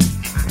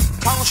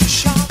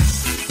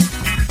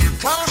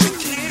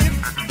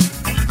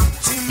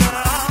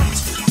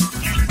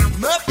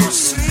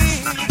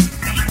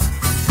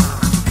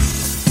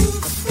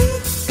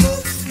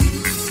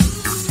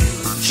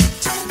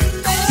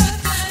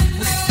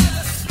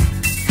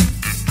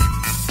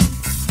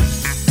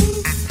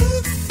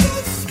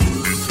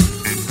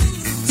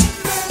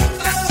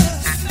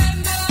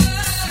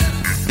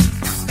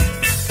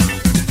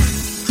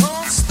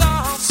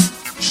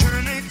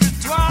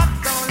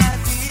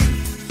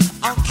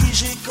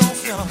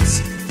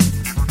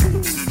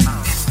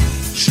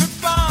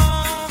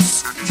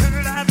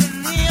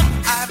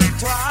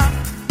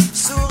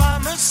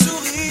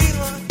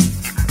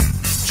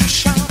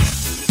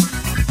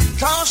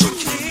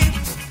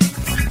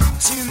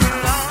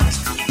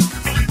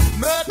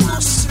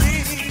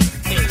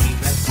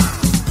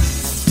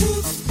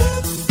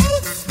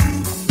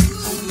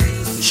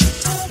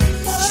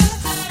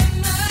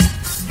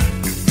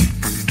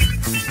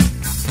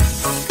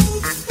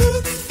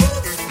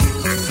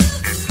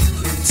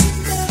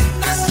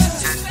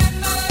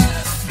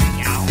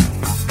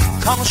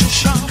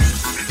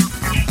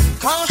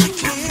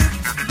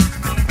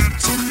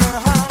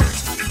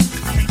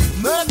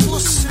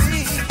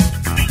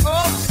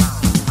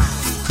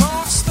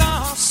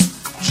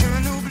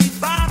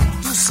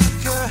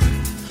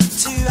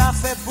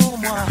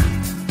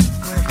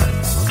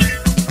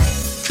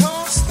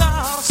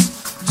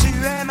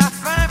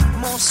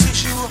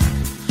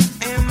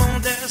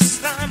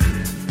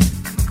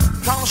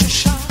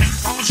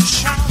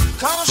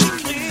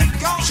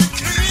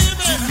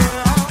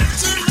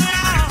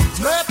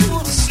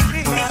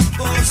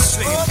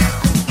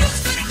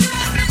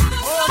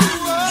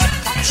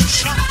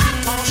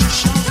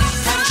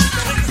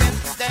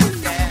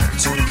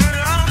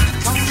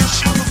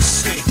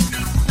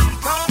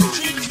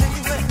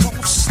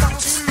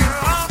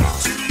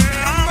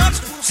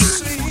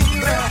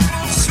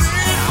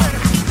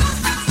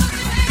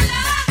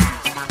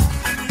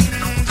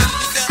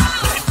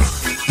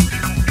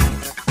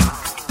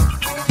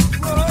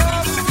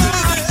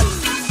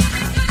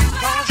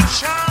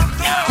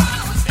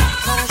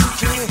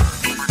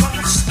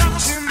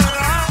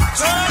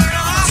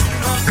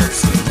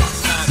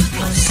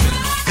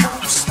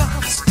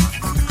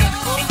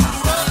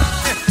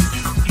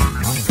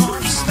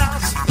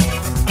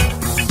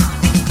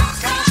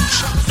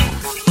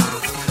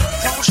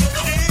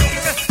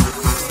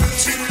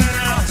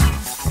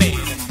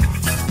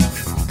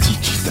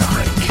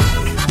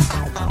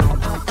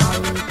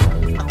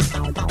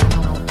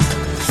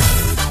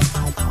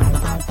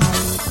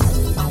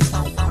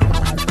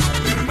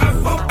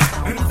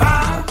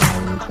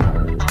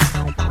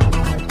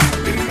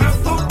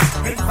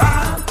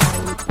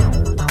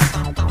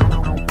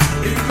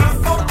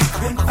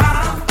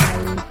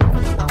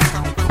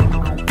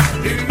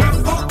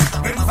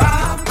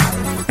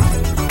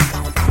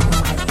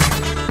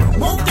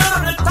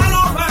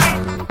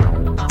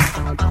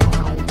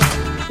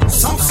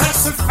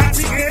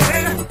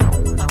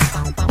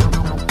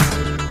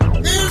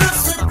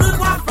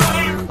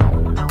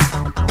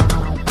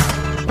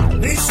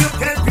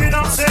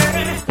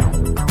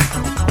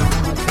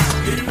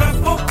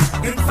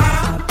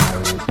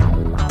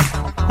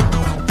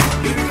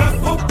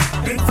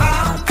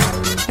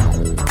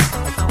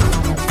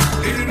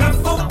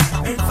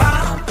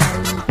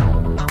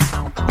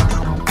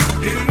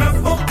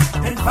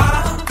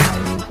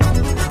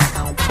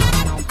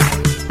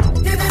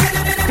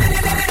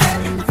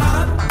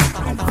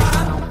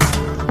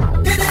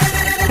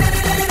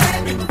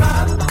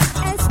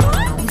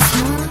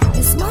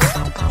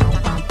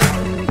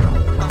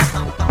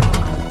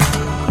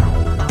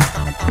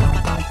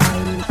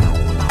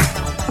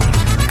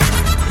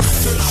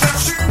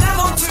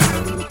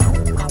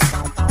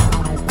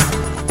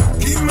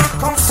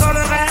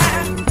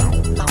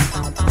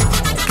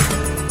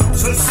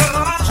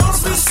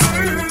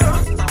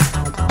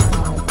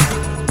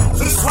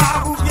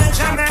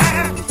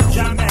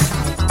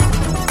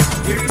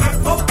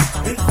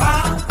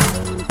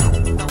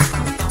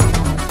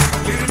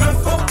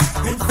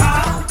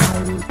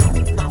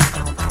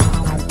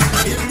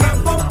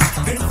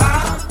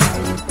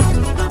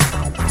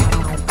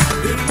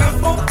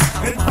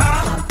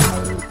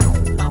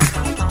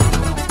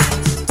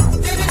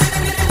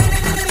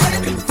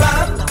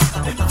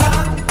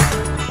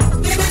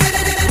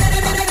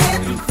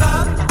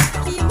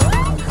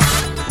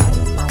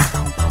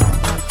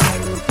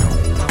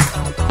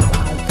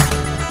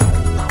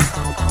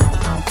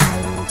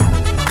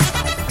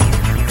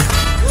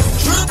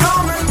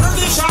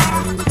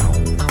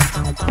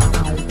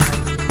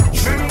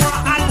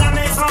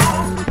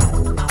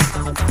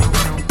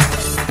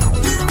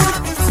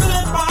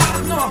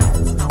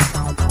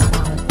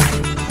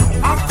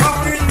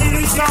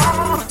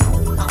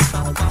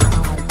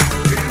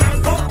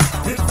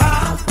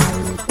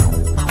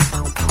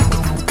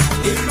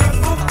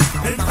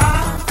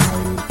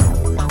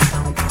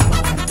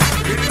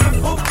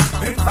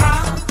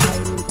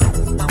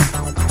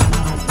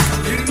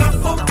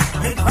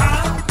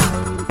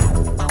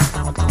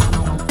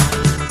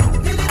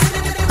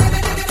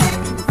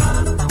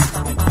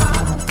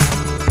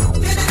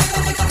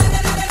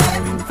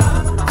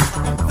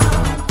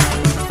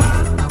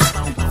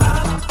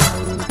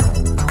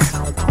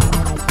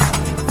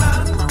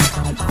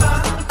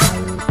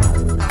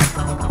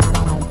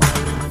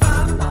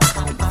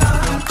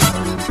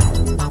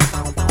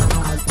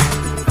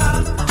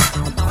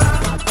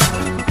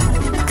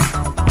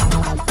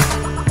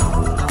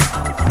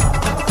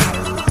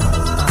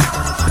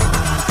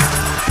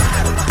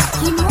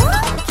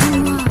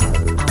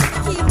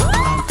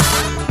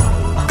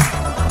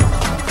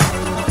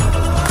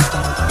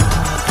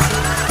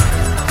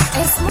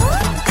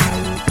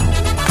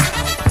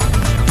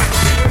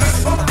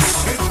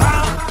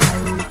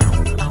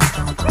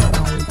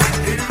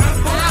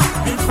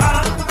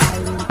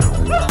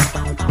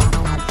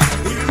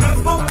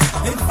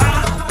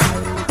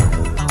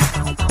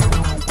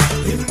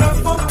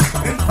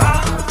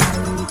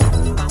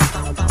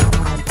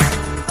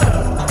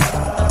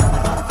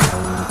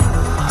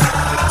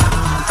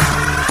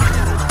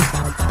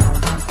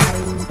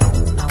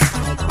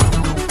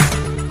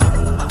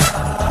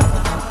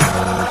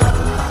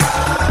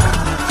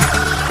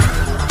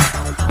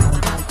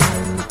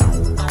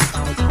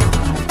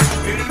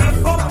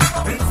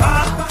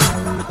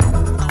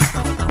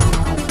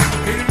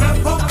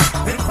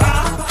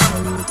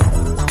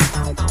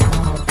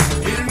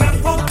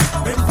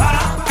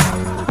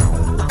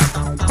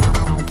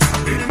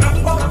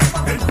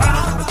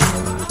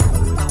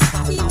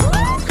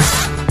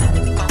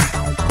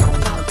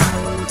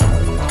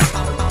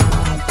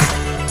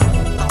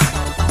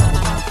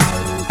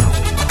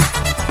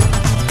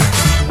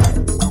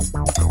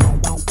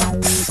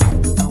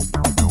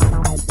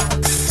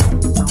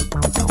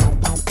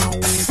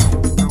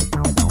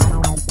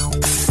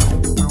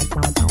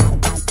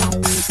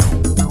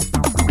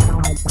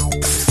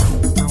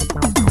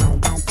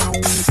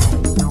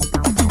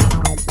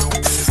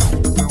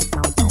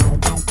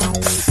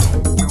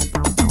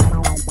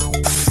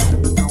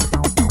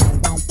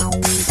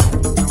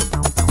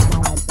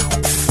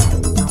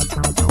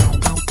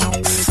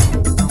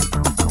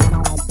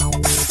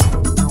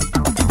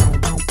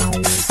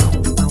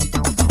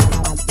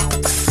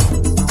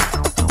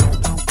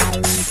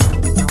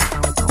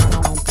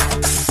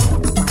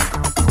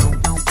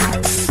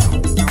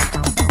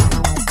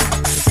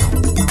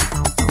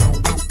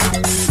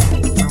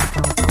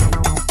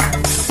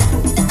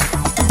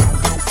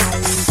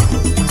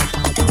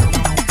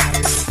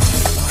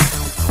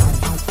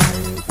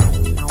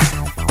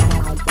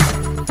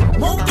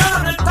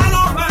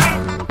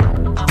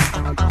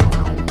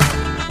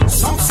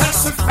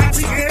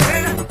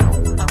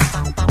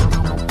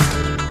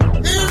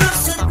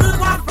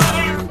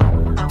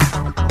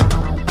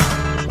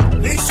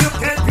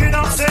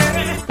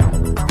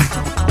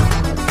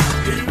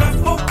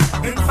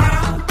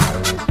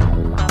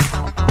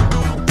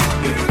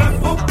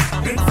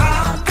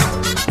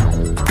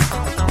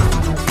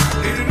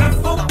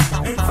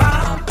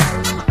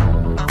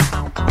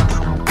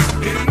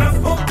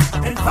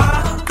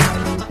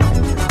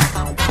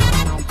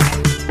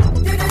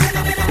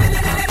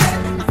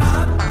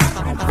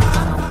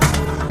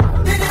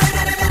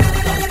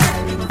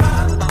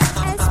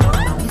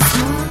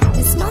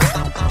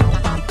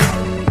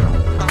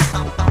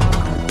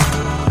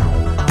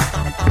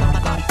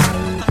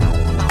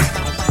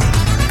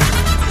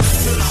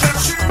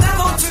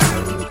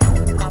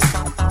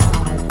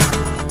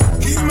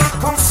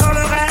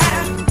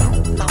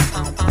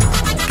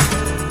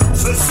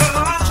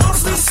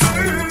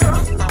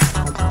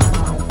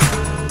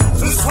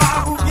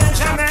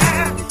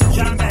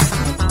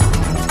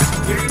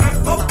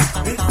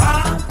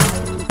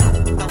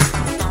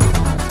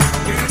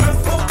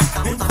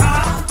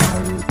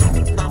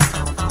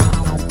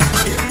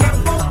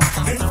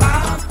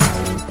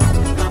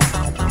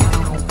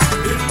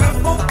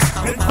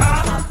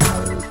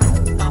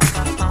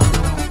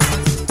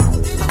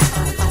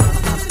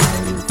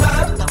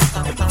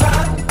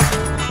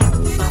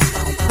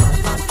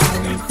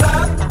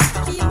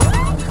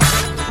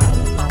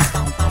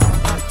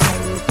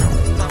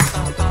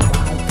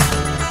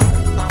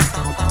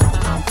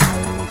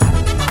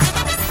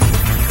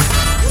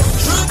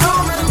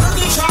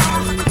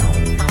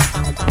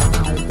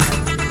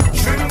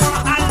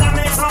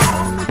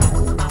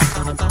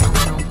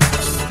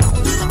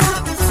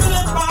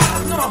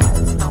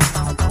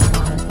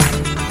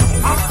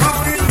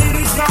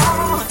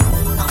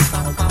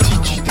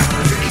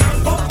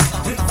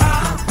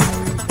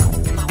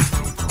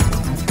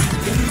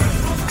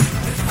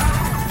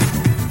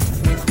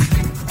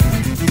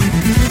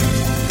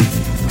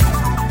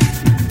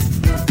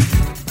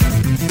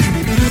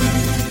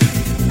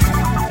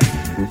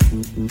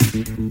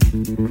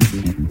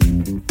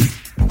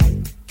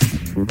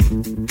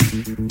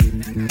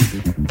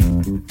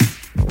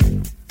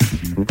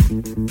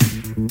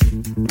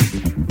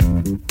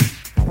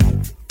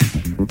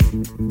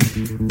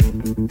 Yo,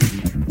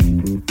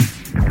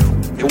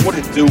 what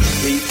it do,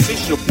 peeps?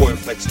 It's your boy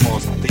Flex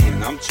Master D,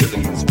 and I'm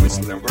chilling in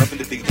Switzerland, rapping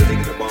the DJ, League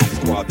of the Bomb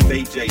Squad.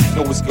 DJ,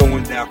 know what's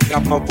going down.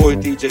 Got my boy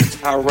DJ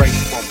Tarek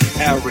from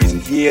Paris.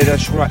 Yeah,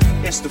 that's right.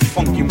 It's the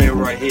funky man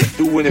right here,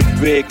 doing it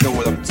big. Know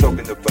what I'm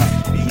talking about?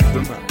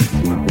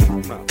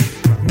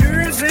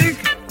 Music,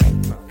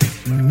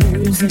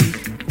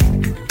 music.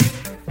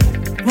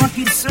 Moi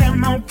qui sais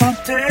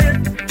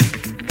m'emporter.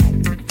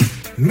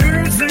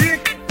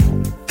 Musique,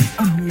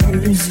 oh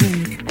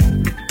musique.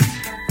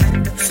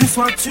 Ce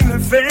soir tu me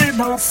fais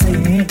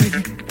danser.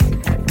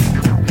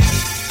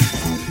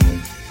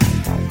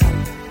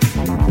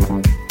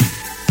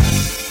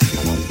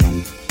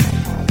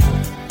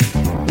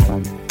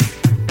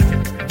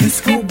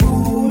 Disco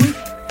Bull,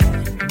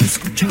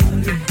 Disco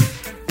Charlie,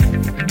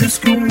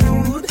 Disco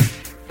Mood,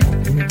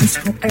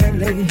 Disco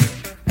LA,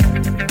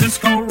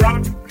 Disco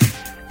Rock,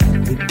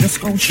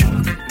 Disco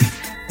Shock,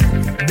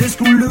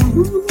 Disco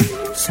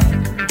Loose.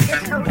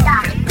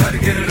 Gotta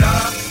get it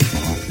up.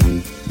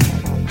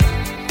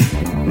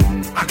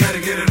 I gotta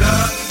get it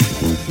up.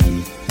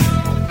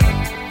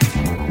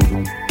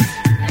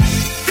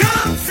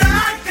 Comme ça,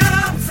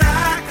 comme ça,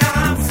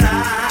 comme ça.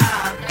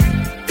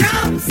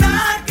 Comme ça,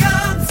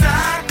 comme ça,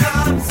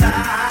 comme ça.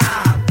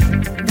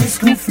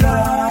 Disco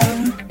Fly,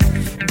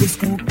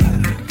 Disco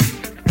Pop,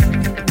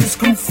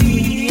 Disco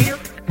Feel,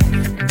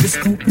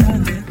 Disco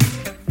Blood,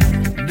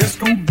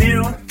 Disco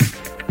Bill,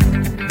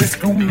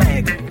 Disco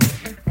Mag,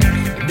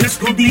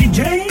 Disco DJ,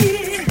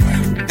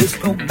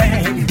 Disco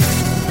Bang.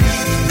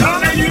 Dans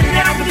la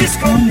lumière de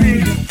Disco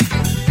Nuit,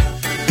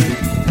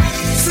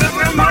 c'est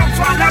vraiment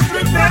toi la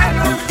plus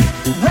belle.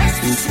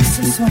 Reste ici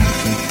ce soir,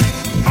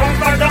 on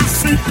va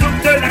danser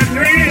toute la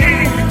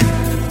nuit.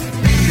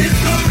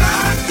 Disco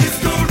rock,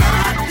 disco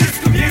rock,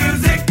 disco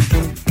music.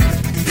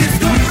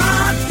 Disco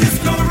rock,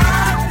 disco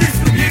rock,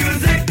 disco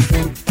music.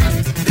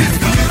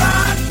 Disco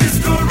rock,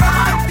 disco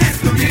rock,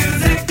 disco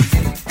music.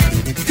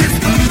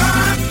 Disco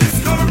rock,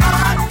 disco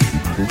rock.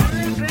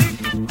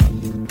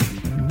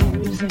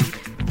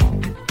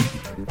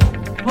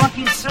 Toi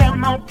qui sais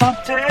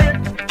m'emporter.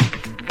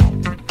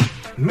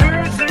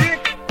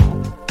 Musique,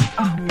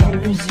 oh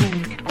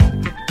musique.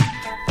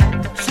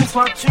 Ce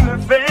soir tu me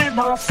fais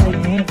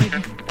danser.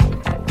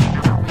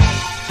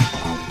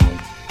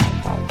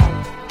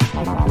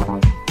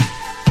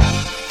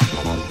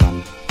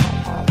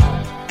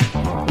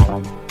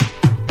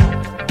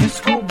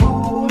 Disco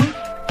Bull,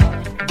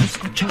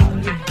 Disco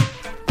Charlie,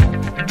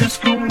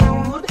 Disco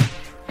Mood,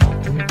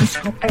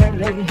 Disco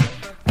LA,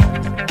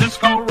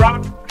 Disco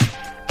Rock,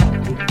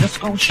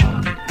 Disco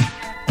Shock,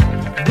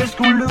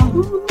 Disco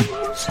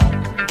Loose.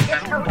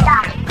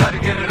 Gotta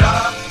get it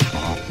up.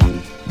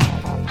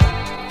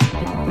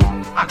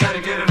 I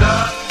gotta get it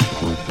up.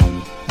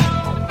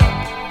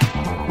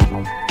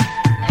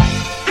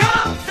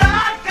 Comme ça,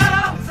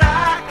 comme ça,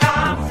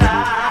 comme ça.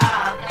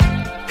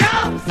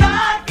 Comme ça,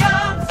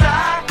 comme ça,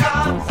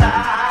 comme ça.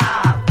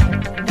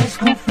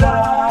 Disco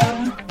Fly,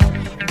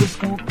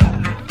 Disco Pop,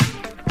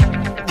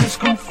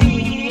 Disco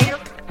Feel,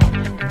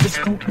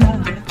 Disco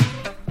Blood,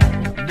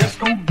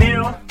 Disco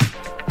Bill,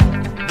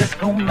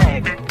 Disco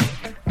Mag,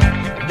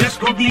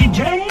 Disco DJ,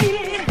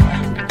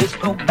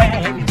 Disco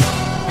Bang.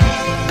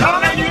 Dans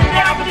la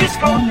lumière de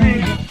Disco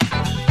Nuit,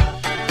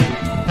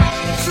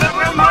 c'est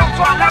vraiment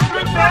toi la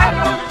plus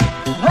belle.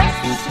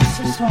 Reste ici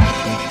ce soir,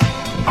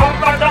 on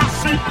va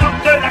danser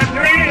toute la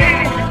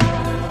nuit.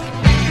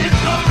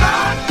 Disco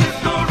rock,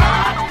 disco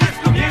rock,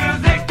 disco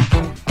music.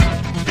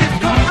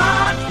 Disco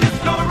rock,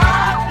 disco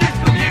rock,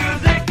 disco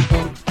music.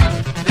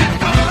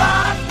 Disco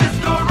rock,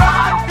 disco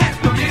rock,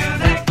 disco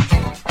music.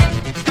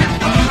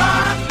 Disco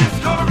rock,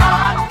 disco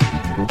rock.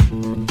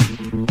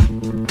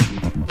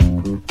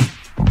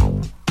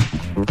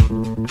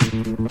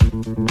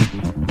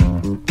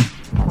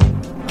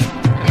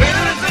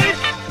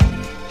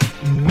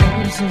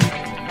 Musique,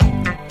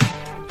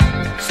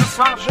 ce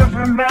soir je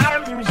veux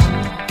m'amuser.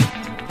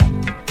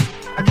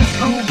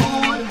 Disco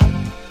Bull,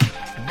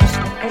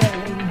 Disco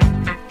LA,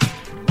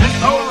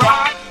 Disco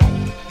Rock,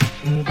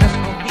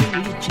 Disco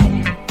DJ.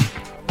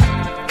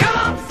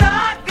 Comme ça,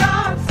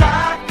 comme ça,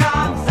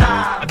 comme ça.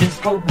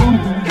 Disco Boom,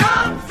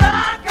 Comme ça,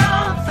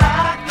 comme ça,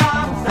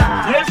 comme ça.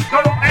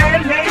 Disco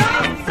LA,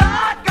 Comme ça,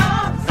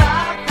 comme ça,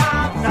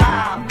 comme ça.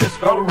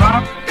 Disco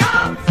Rock.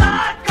 Comme ça,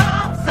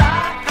 comme ça,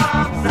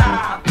 comme ça.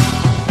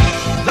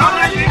 Dans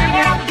la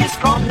lumière de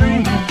Disco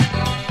Nuit,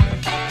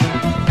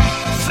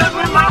 c'est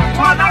vraiment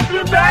toi la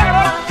plus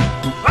belle.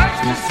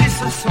 Reste ici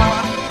ce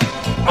soir,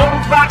 on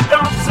va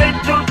danser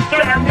toute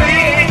la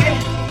nuit.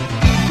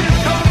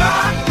 Disco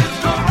rock,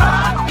 disco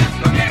rock,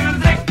 disco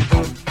music.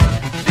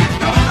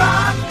 Disco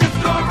rock,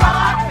 disco rock,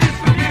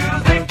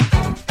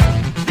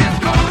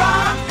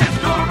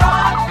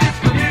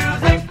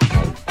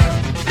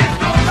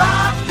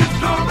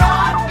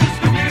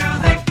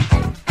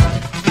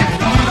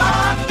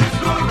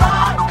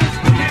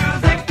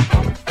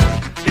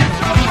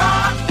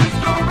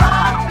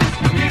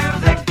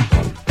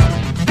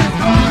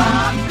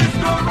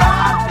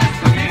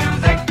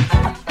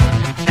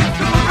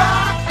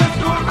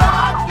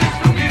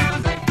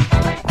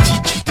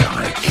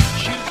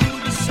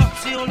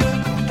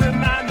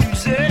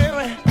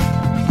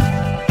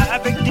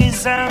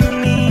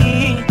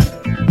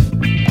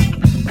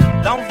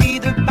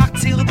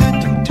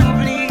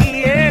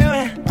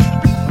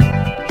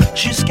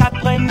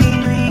 jusqu'après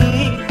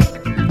minuit.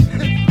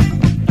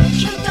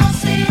 Je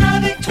danserai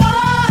avec toi,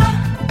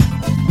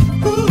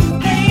 ooh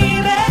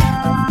baby.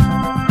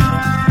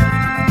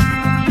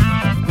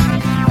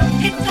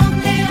 Et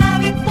t'emmener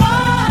avec moi,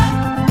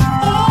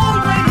 all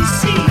right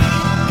ici.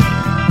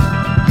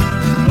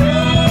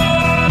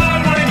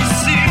 All right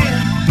ici.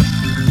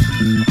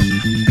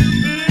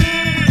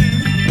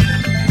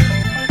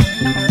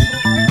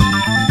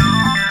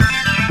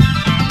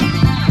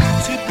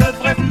 Tu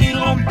devrais venir,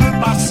 on peut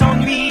pas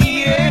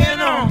s'ennuyer,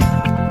 non.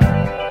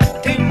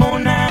 T'es mon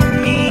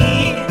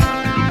ami.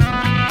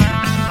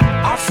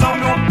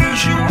 Ensemble on peut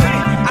jouer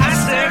à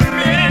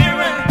s'aimer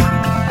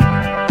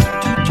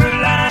toute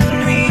la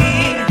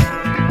nuit.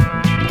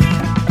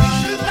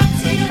 Je veux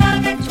partir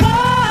avec toi,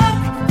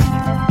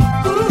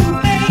 ooh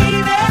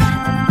baby.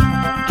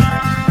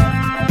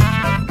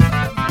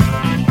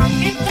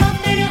 Et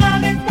t'emmener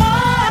avec moi,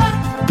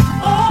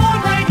 all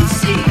right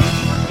ici.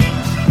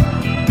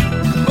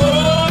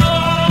 All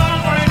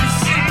right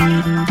ici.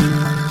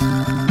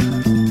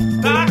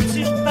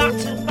 Partir,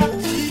 partir,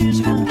 partir.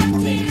 Je veux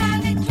partir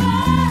avec toi,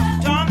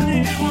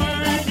 t'emmener loin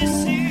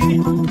d'ici.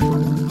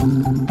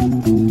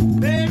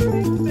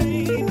 Baby, baby,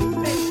 baby.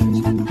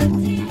 Je veux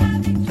partir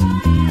avec toi.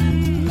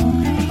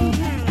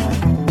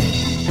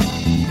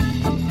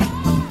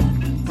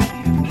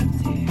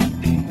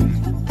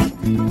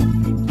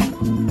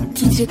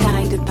 DJ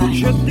Tarek de Paris.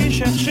 Je t'ai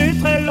cherché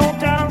très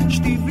longtemps, je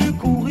t'ai vu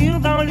courir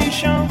dans les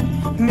champs,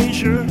 mais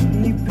je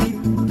n'ai pu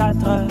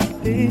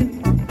t'attraper.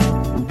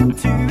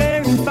 Tu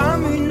es une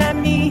femme, une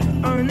amie,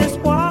 un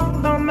espoir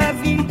dans ma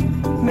vie,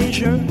 mais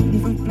je ne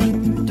veux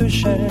plus te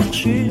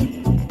chercher.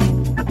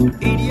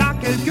 Il y a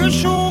quelque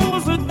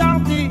chose dans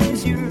tes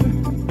yeux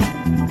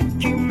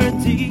qui me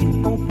dit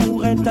qu'on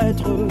pourrait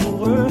être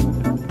heureux.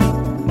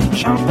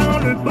 J'entends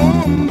le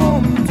boum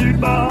boum du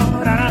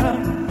bonheur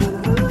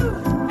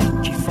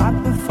qui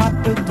frappe,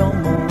 frappe dans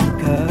mon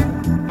cœur.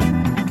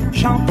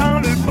 J'entends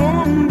le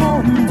boum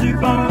boum du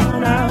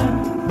bonheur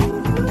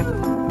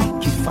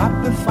qui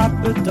frappe,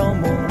 frappe dans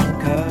mon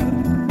cœur.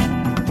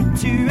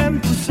 Tu aimes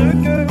tout ce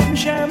que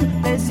j'aime,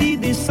 tes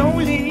idées sont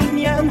les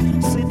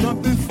miennes. C'est un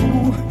peu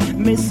fou,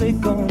 mais c'est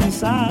comme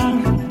ça.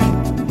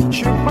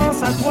 Je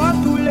pense à toi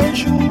tous les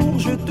jours,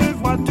 je te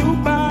vois tout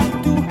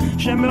partout.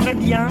 J'aimerais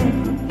bien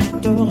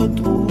te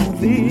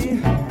retrouver.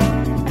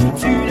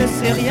 Tu ne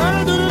sais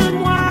rien de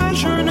moi,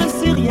 je ne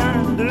sais rien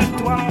de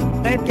toi.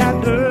 Peut-être qu'à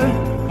deux,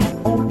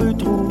 on peut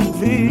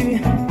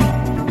trouver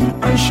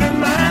un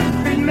chemin,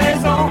 une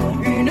maison,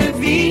 une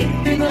vie,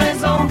 une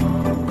raison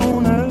qu'on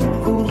ne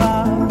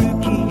pourra plus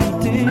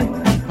quitter.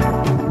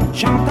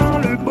 J'entends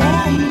le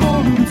boum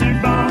boum du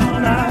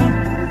bonheur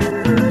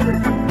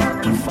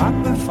qui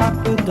frappe,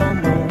 frappe dans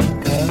mon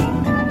cœur.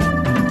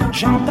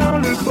 J'entends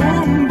le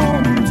boum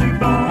boum du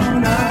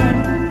bonheur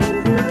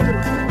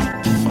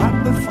qui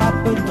frappe,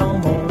 frappe dans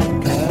mon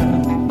cœur.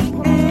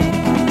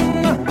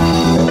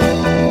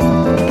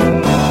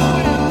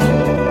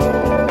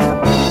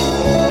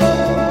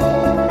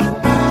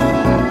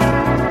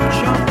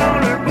 J'entends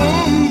le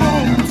boum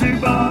boum du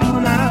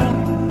bonheur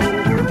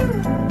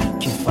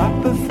qui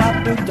frappe,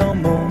 frappe dans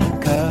mon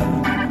cœur.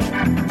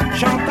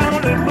 J'entends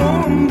le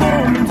boum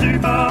boum du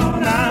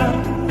bonheur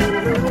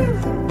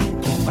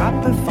qui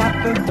frappe,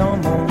 frappe dans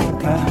mon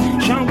cœur.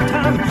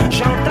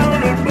 J'entends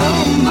le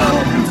boum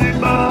boum du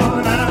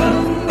bonheur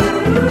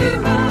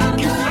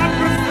qui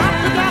frappe,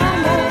 frappe dans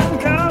mon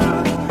cœur.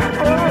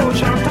 Oh,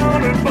 j'entends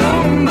le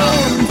boum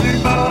boum du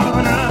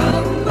bonheur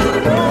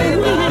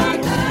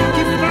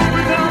qui frappe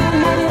dans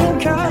mon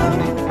cœur.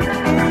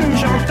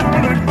 J'entends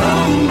le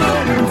boum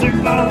boum du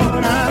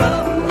bonheur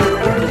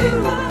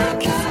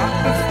qui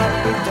frappe,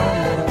 frappe dans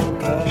mon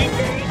cœur.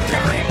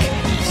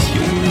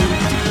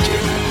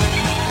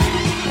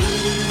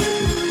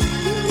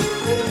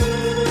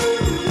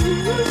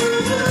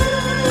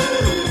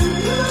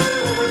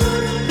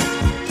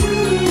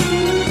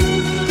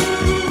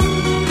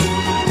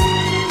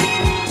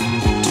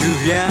 Tu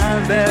viens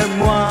vers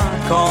moi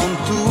quand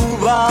tout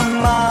va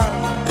mal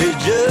et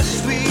je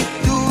suis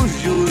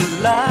toujours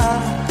là.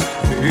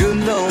 You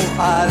know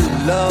I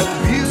love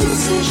you.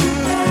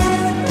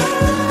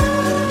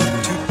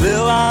 Tu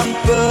pleures un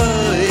peu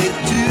et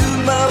tu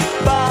me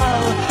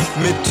parles,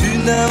 mais tu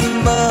ne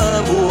me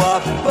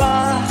vois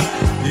pas.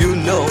 You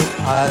know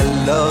I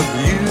love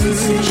you.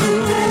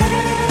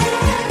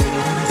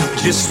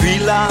 Je suis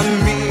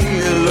l'ami,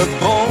 le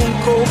bon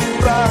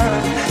copain,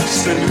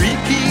 celui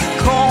qui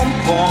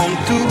comprend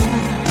tout.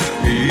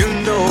 You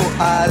know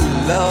I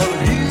love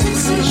you.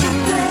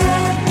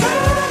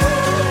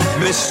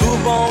 Mais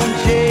souvent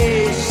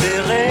j'ai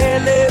serré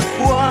les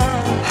poings,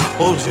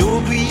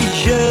 aujourd'hui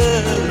je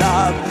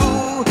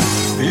l'avoue.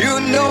 You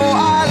know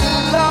I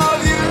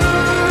love you.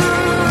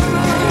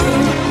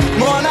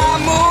 Mon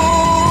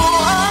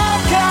amour a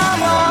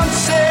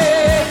commencé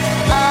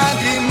un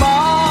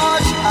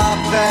dimanche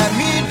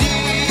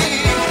après-midi.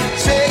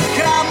 C'est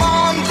comme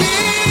on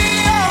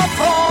dit en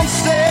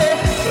français,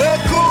 le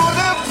coup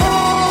de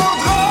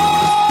foudre.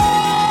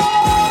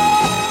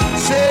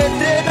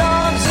 C'était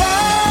dans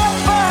un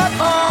pub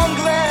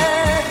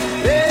anglais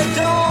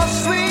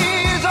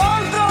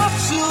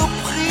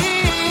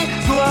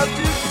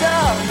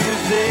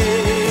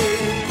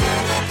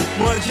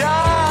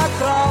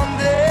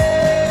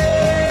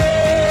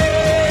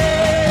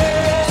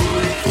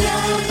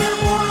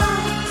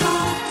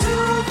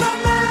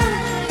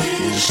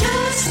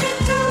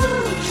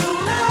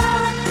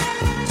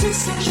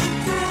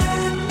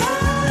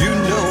You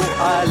know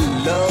I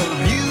love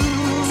you.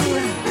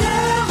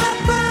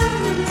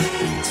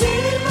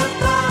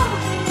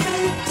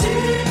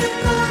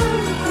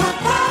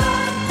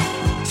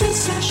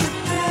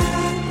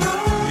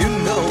 You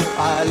know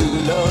I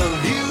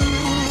love you.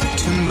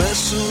 Tu me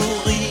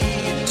souris,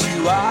 tu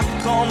as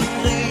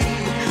compris.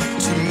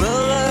 Tu me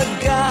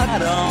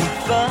regardes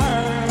enfin.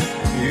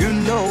 You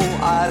know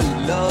I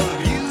love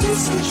you.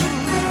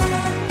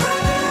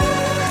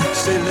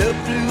 C'est le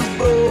plus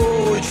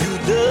beau jour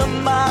de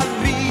ma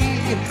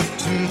vie.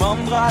 Tu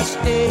m'embrasses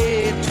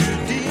et tu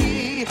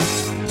dis,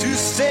 tu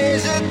sais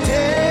je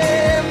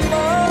t'aime.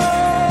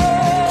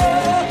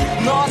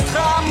 Notre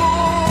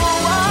amour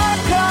a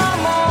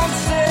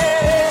commencé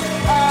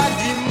un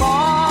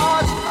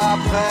dimanche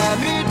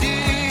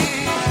après-midi.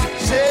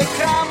 C'est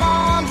comme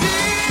on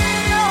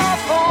dit en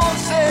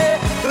français,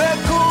 le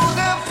coup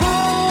de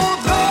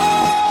foudre.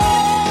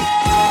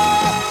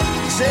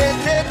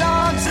 C'était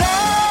dans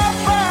un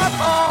pub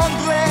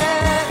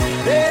anglais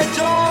et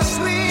j'en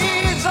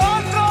suis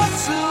encore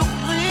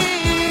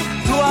surpris.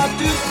 Toi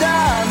tu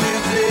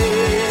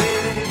t'amusais,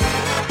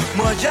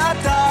 moi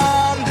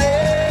j'attendais.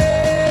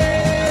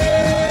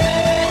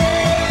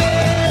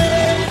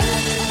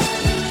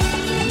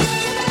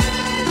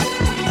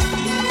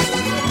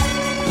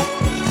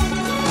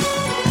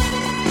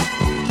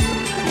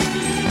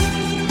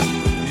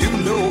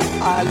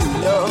 I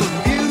love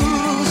you,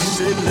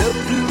 c'est le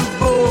plus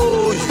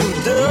beau jour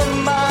de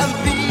ma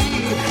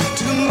vie.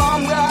 Tu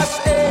m'embrasses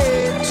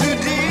et tu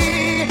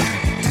dis,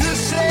 tu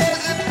sais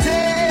je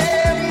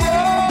t'aime.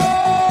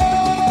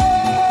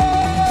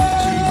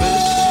 Tu me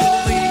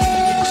souris,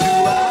 tu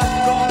as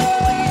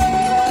compris,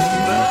 tu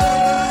me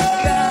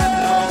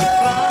regardes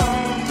enfin.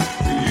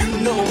 You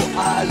know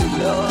I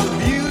love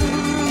you,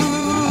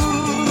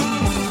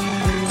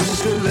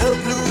 c'est le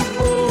plus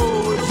beau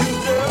jour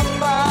de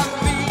ma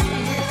vie.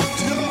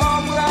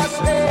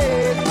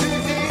 Et tu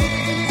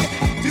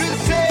dis, tu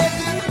sais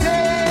je t'aime. Tu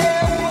me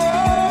souris,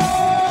 tu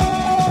as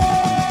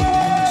compris,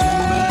 tu me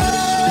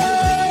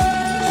regardes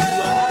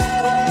enfin.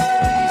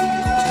 You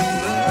know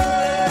I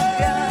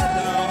love you,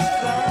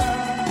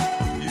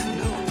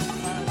 you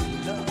know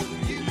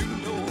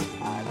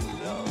I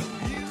love you.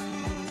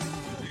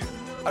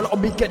 Alors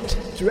Biquette,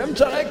 tu aimes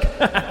Tarek?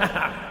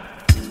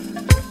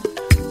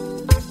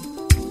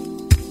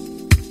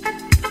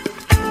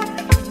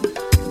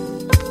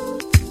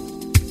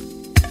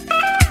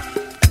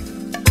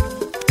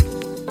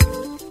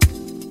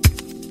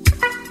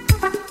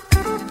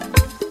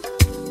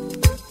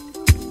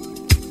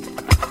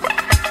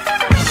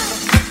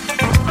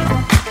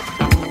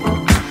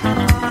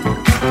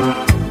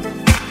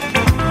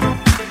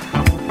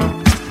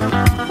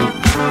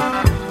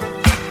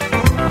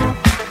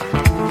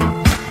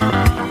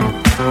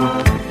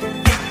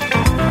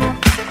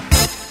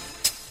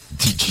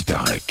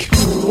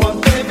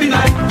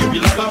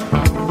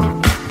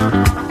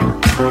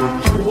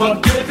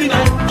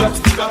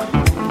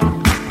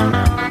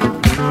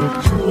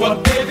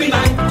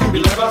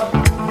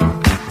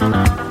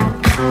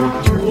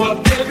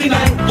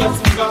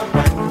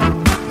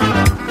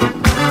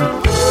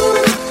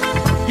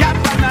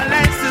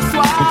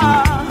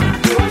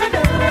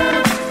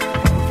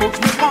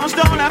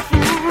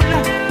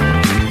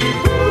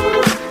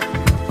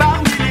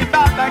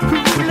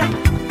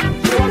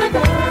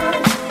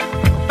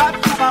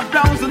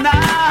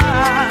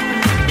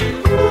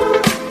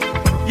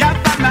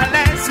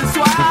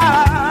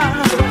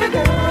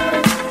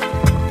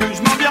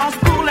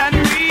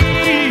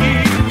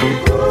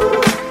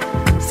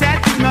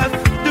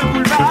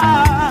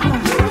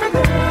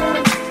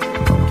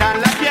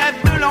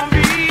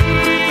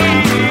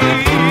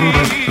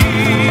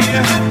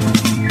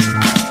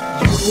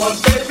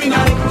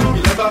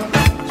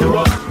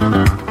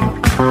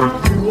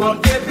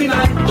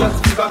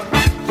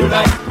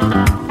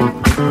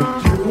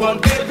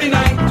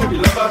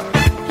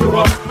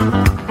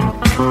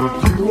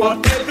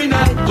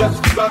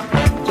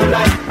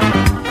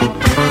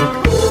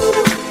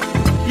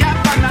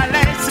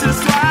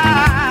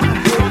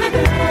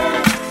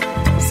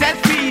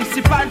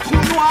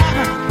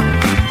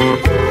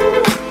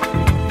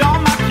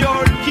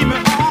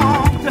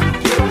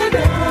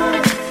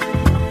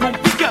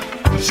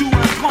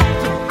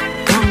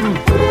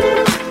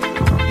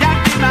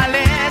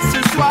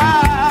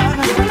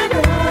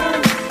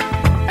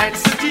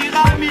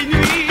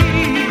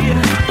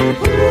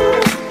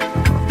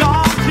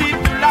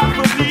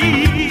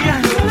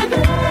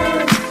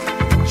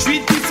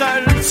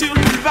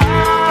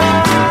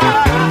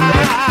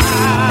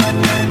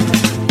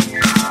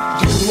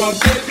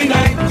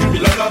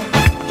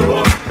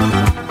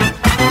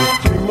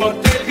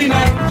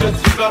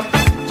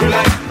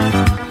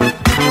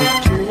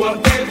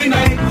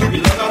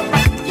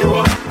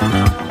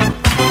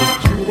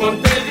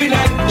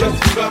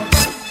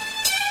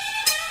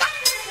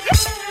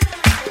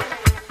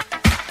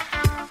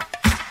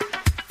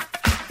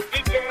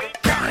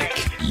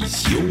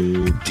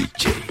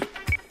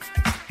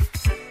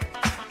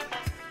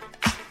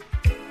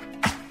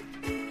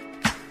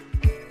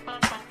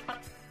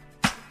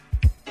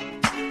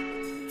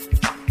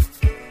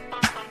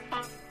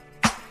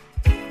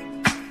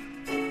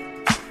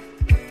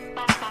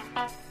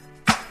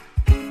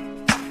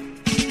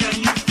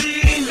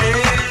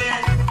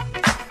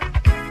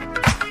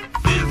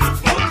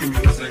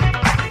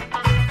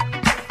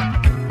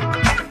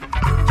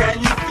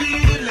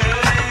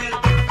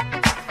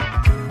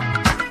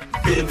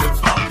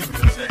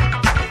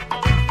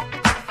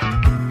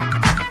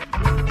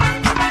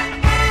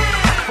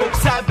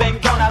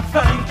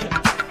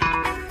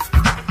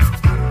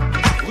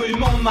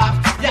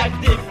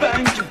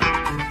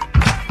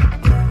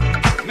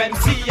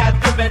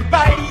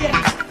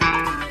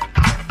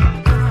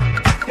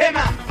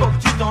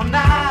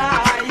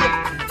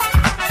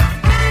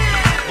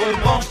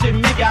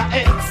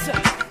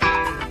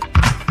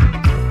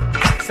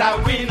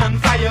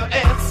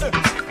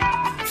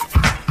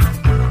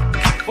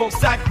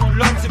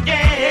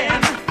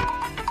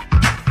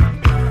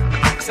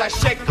 ça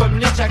shake comme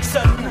les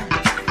Jackson.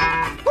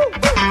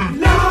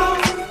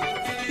 Love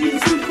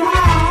is a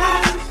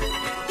rise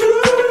to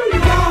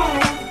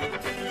love.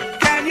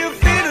 Can you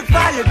feel the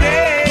fire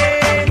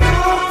there?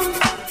 Love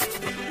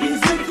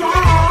is a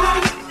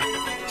rise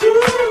to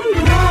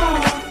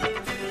love.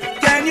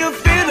 Can you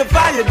feel the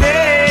fire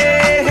there?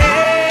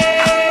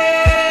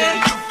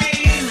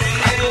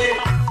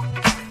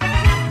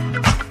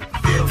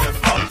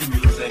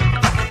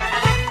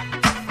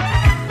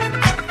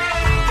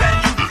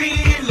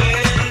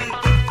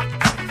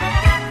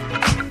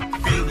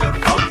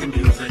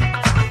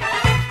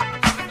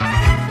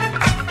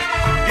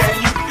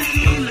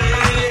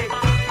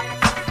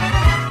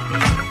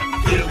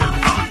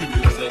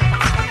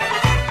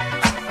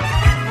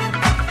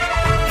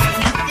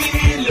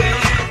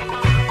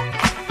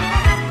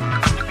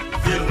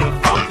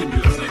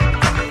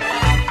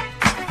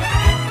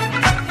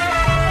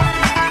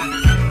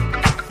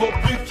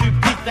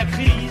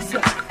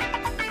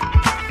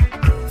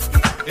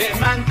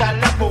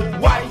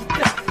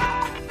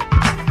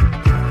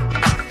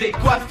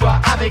 Décoiffe-toi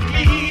avec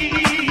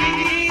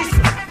lisse,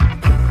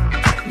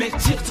 mais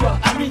tire-toi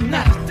à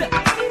minate.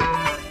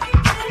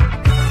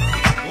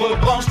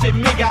 Rebranche tes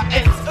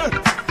mégahertz,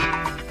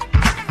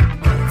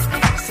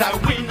 ça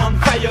win on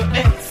fire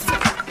heads.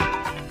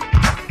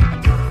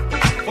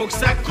 Faut que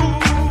ça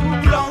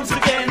coule en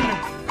again,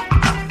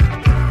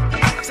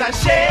 ça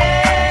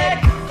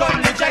shake comme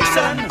les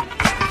Jackson.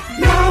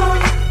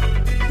 Love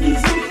is a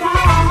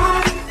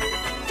rise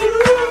to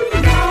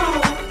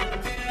love.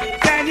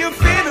 Can you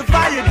feel the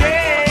fire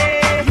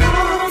there?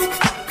 Love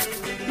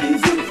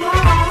is a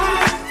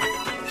rise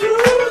to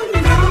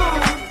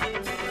love.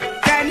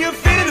 Can you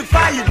feel the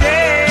fire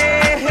there?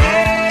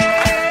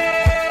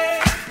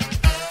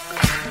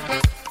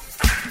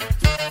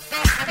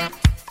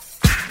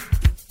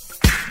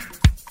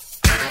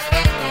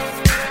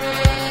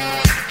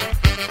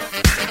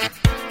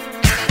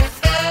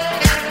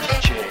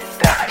 DJ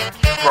Tarek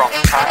from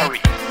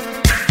Paris.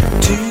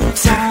 Tu te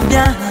sens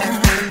bien,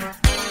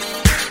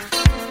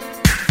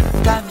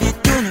 ta vie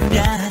tourne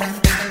bien,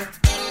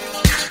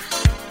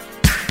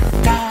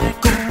 ta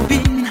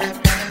combine,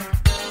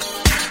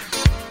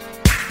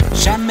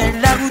 jamais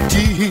la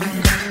routine.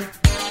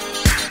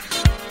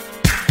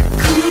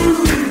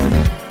 Cool.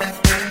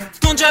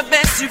 Ton job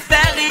est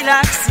super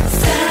relax.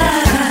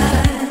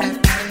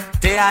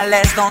 T'es à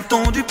l'aise dans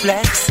ton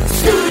duplex.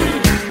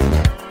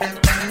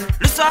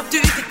 Le soir tu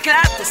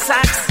t'éclates au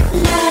sax.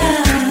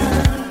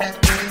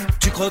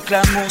 Tu croques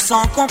l'amour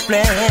sans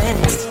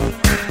complexe.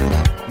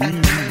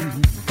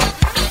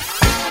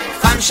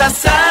 Femme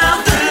chasseur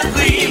de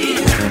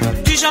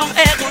primes, du genre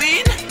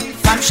héroïne.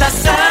 Femme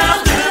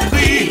chasseur de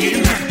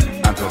primes,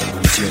 Un peu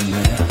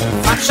révolutionnaire.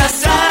 femme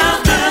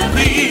chasseur de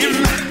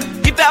primes,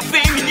 hyper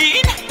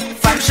féminine.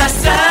 Femme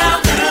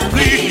chasseur de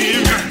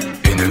primes.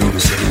 Une loupe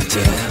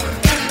solitaire.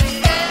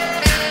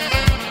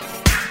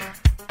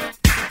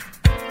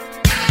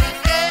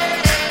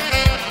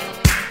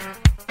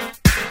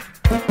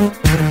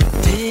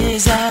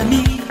 Tes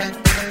amis,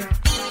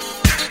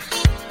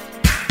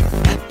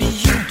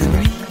 papillons de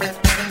nuit.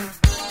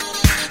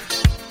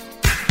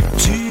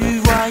 Tu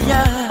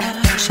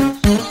voyages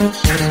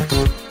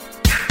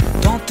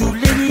dans tous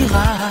les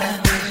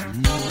mirages.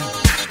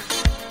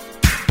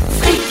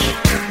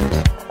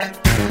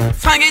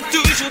 Fringué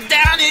toujours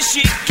dernier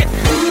chic.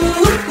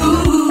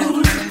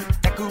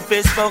 Ta coupe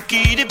est sport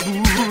qui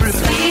déboule.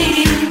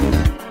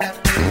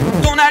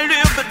 Ton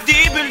allure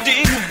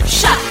bodybuilding.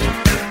 Chat.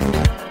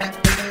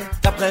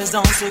 Ta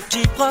présence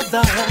qui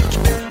provoque.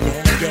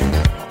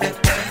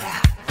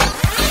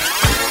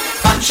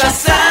 Femme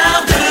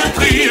chasseur de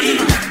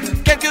primes,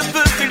 quelque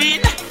peu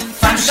féline.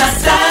 Femme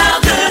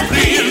chasseur de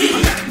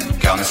primes,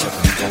 Carnet sur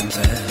ton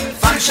compteur.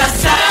 femme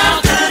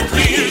chasseur de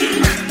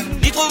primes,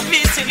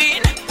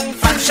 nitroglycérine.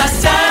 Femme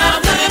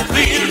chasseur de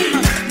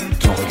primes.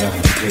 Ton regard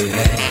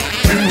nucléaire.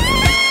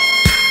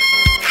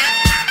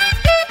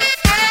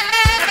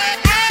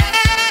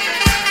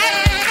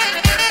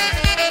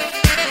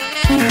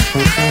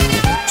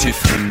 Tu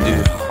frimes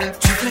dur.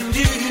 Tu flingues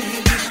dur.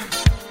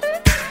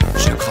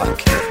 Je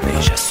craque,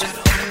 mais j'assure.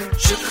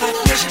 Je craque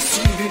mais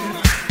j'assure.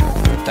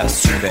 Ta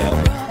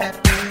superbe.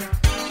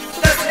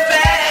 Ta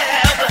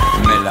superbe,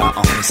 Mets-la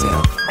en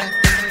réserve.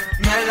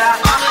 mais là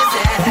en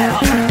réserve.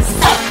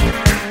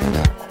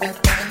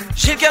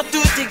 J'ai le cœur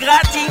tout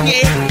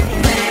égratigné,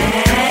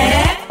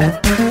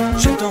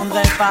 Je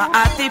tomberai pas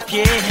à tes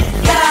pieds.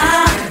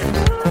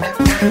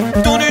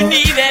 ton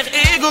univers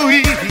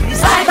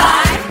égoïste. Bye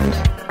bye.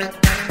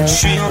 Je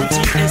suis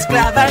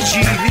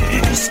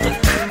anti-esclavagiste.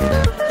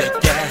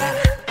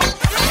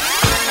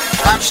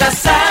 Femme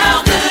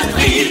chasseur de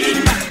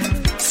primes,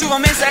 souvent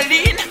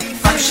mésaline.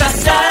 Femme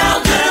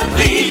chasseur de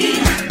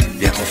primes,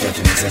 Viens trop faire,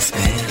 tu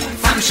m'exaspères.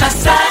 femme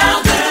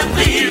chasseur de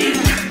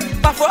primes,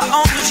 parfois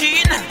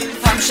androgyne.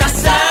 Femme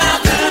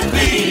chasseur de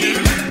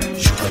primes,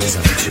 Je crois les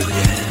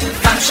aventurières.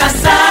 femme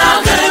chasseur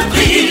de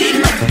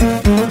primes,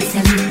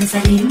 Salut,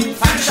 salut.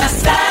 femme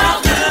chasseur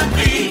de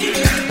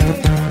primes,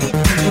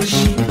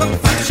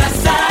 femme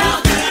chasseur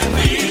de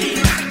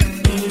primes.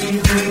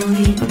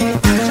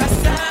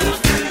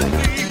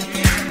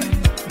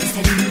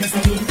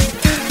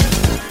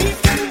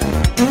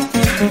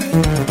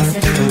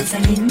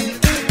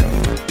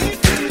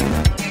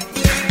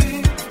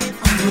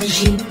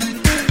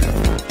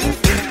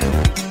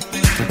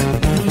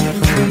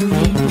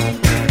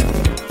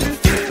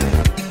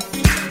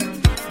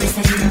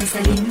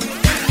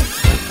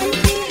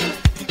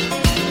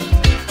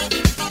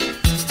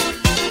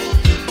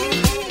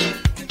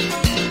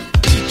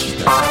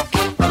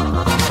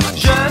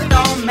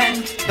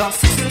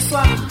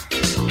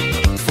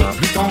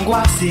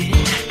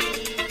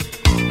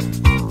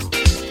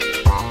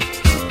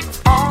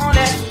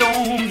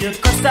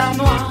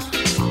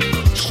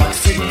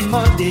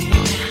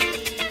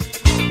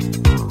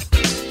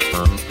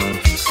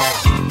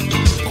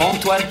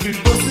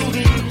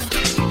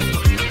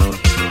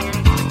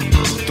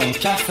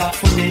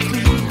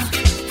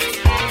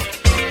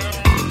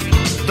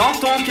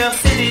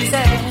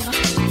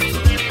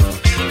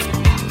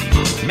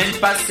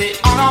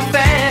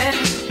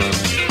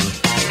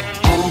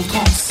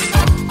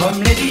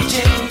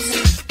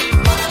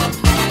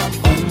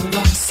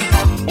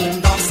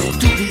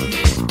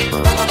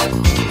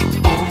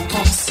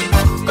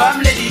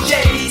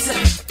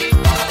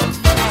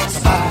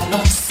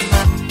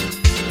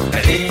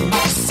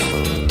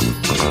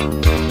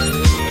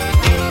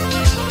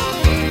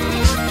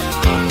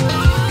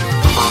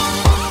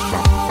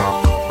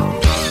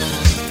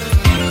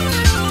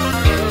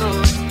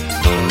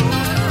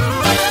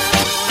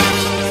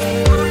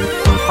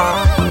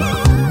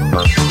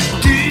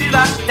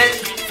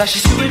 Fâché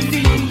sur une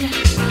fille,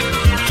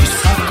 tu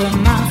seras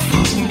comme un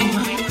fou.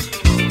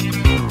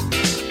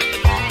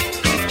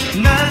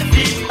 Ne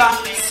vis pas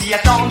s'il y a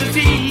tant de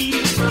filles,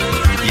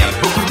 il y a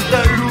beaucoup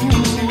de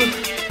loups.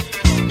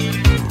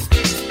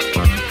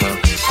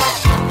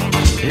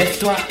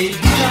 Lève-toi et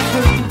bouge un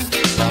peu,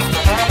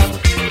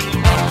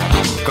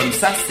 comme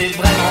ça c'est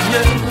vraiment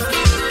mieux.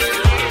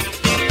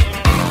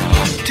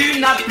 Tu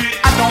n'as plus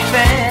à t'en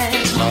faire,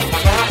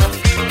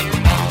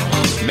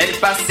 mais le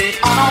passé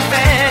en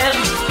enfer.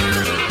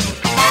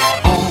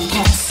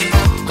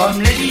 Comme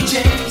les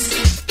DJs,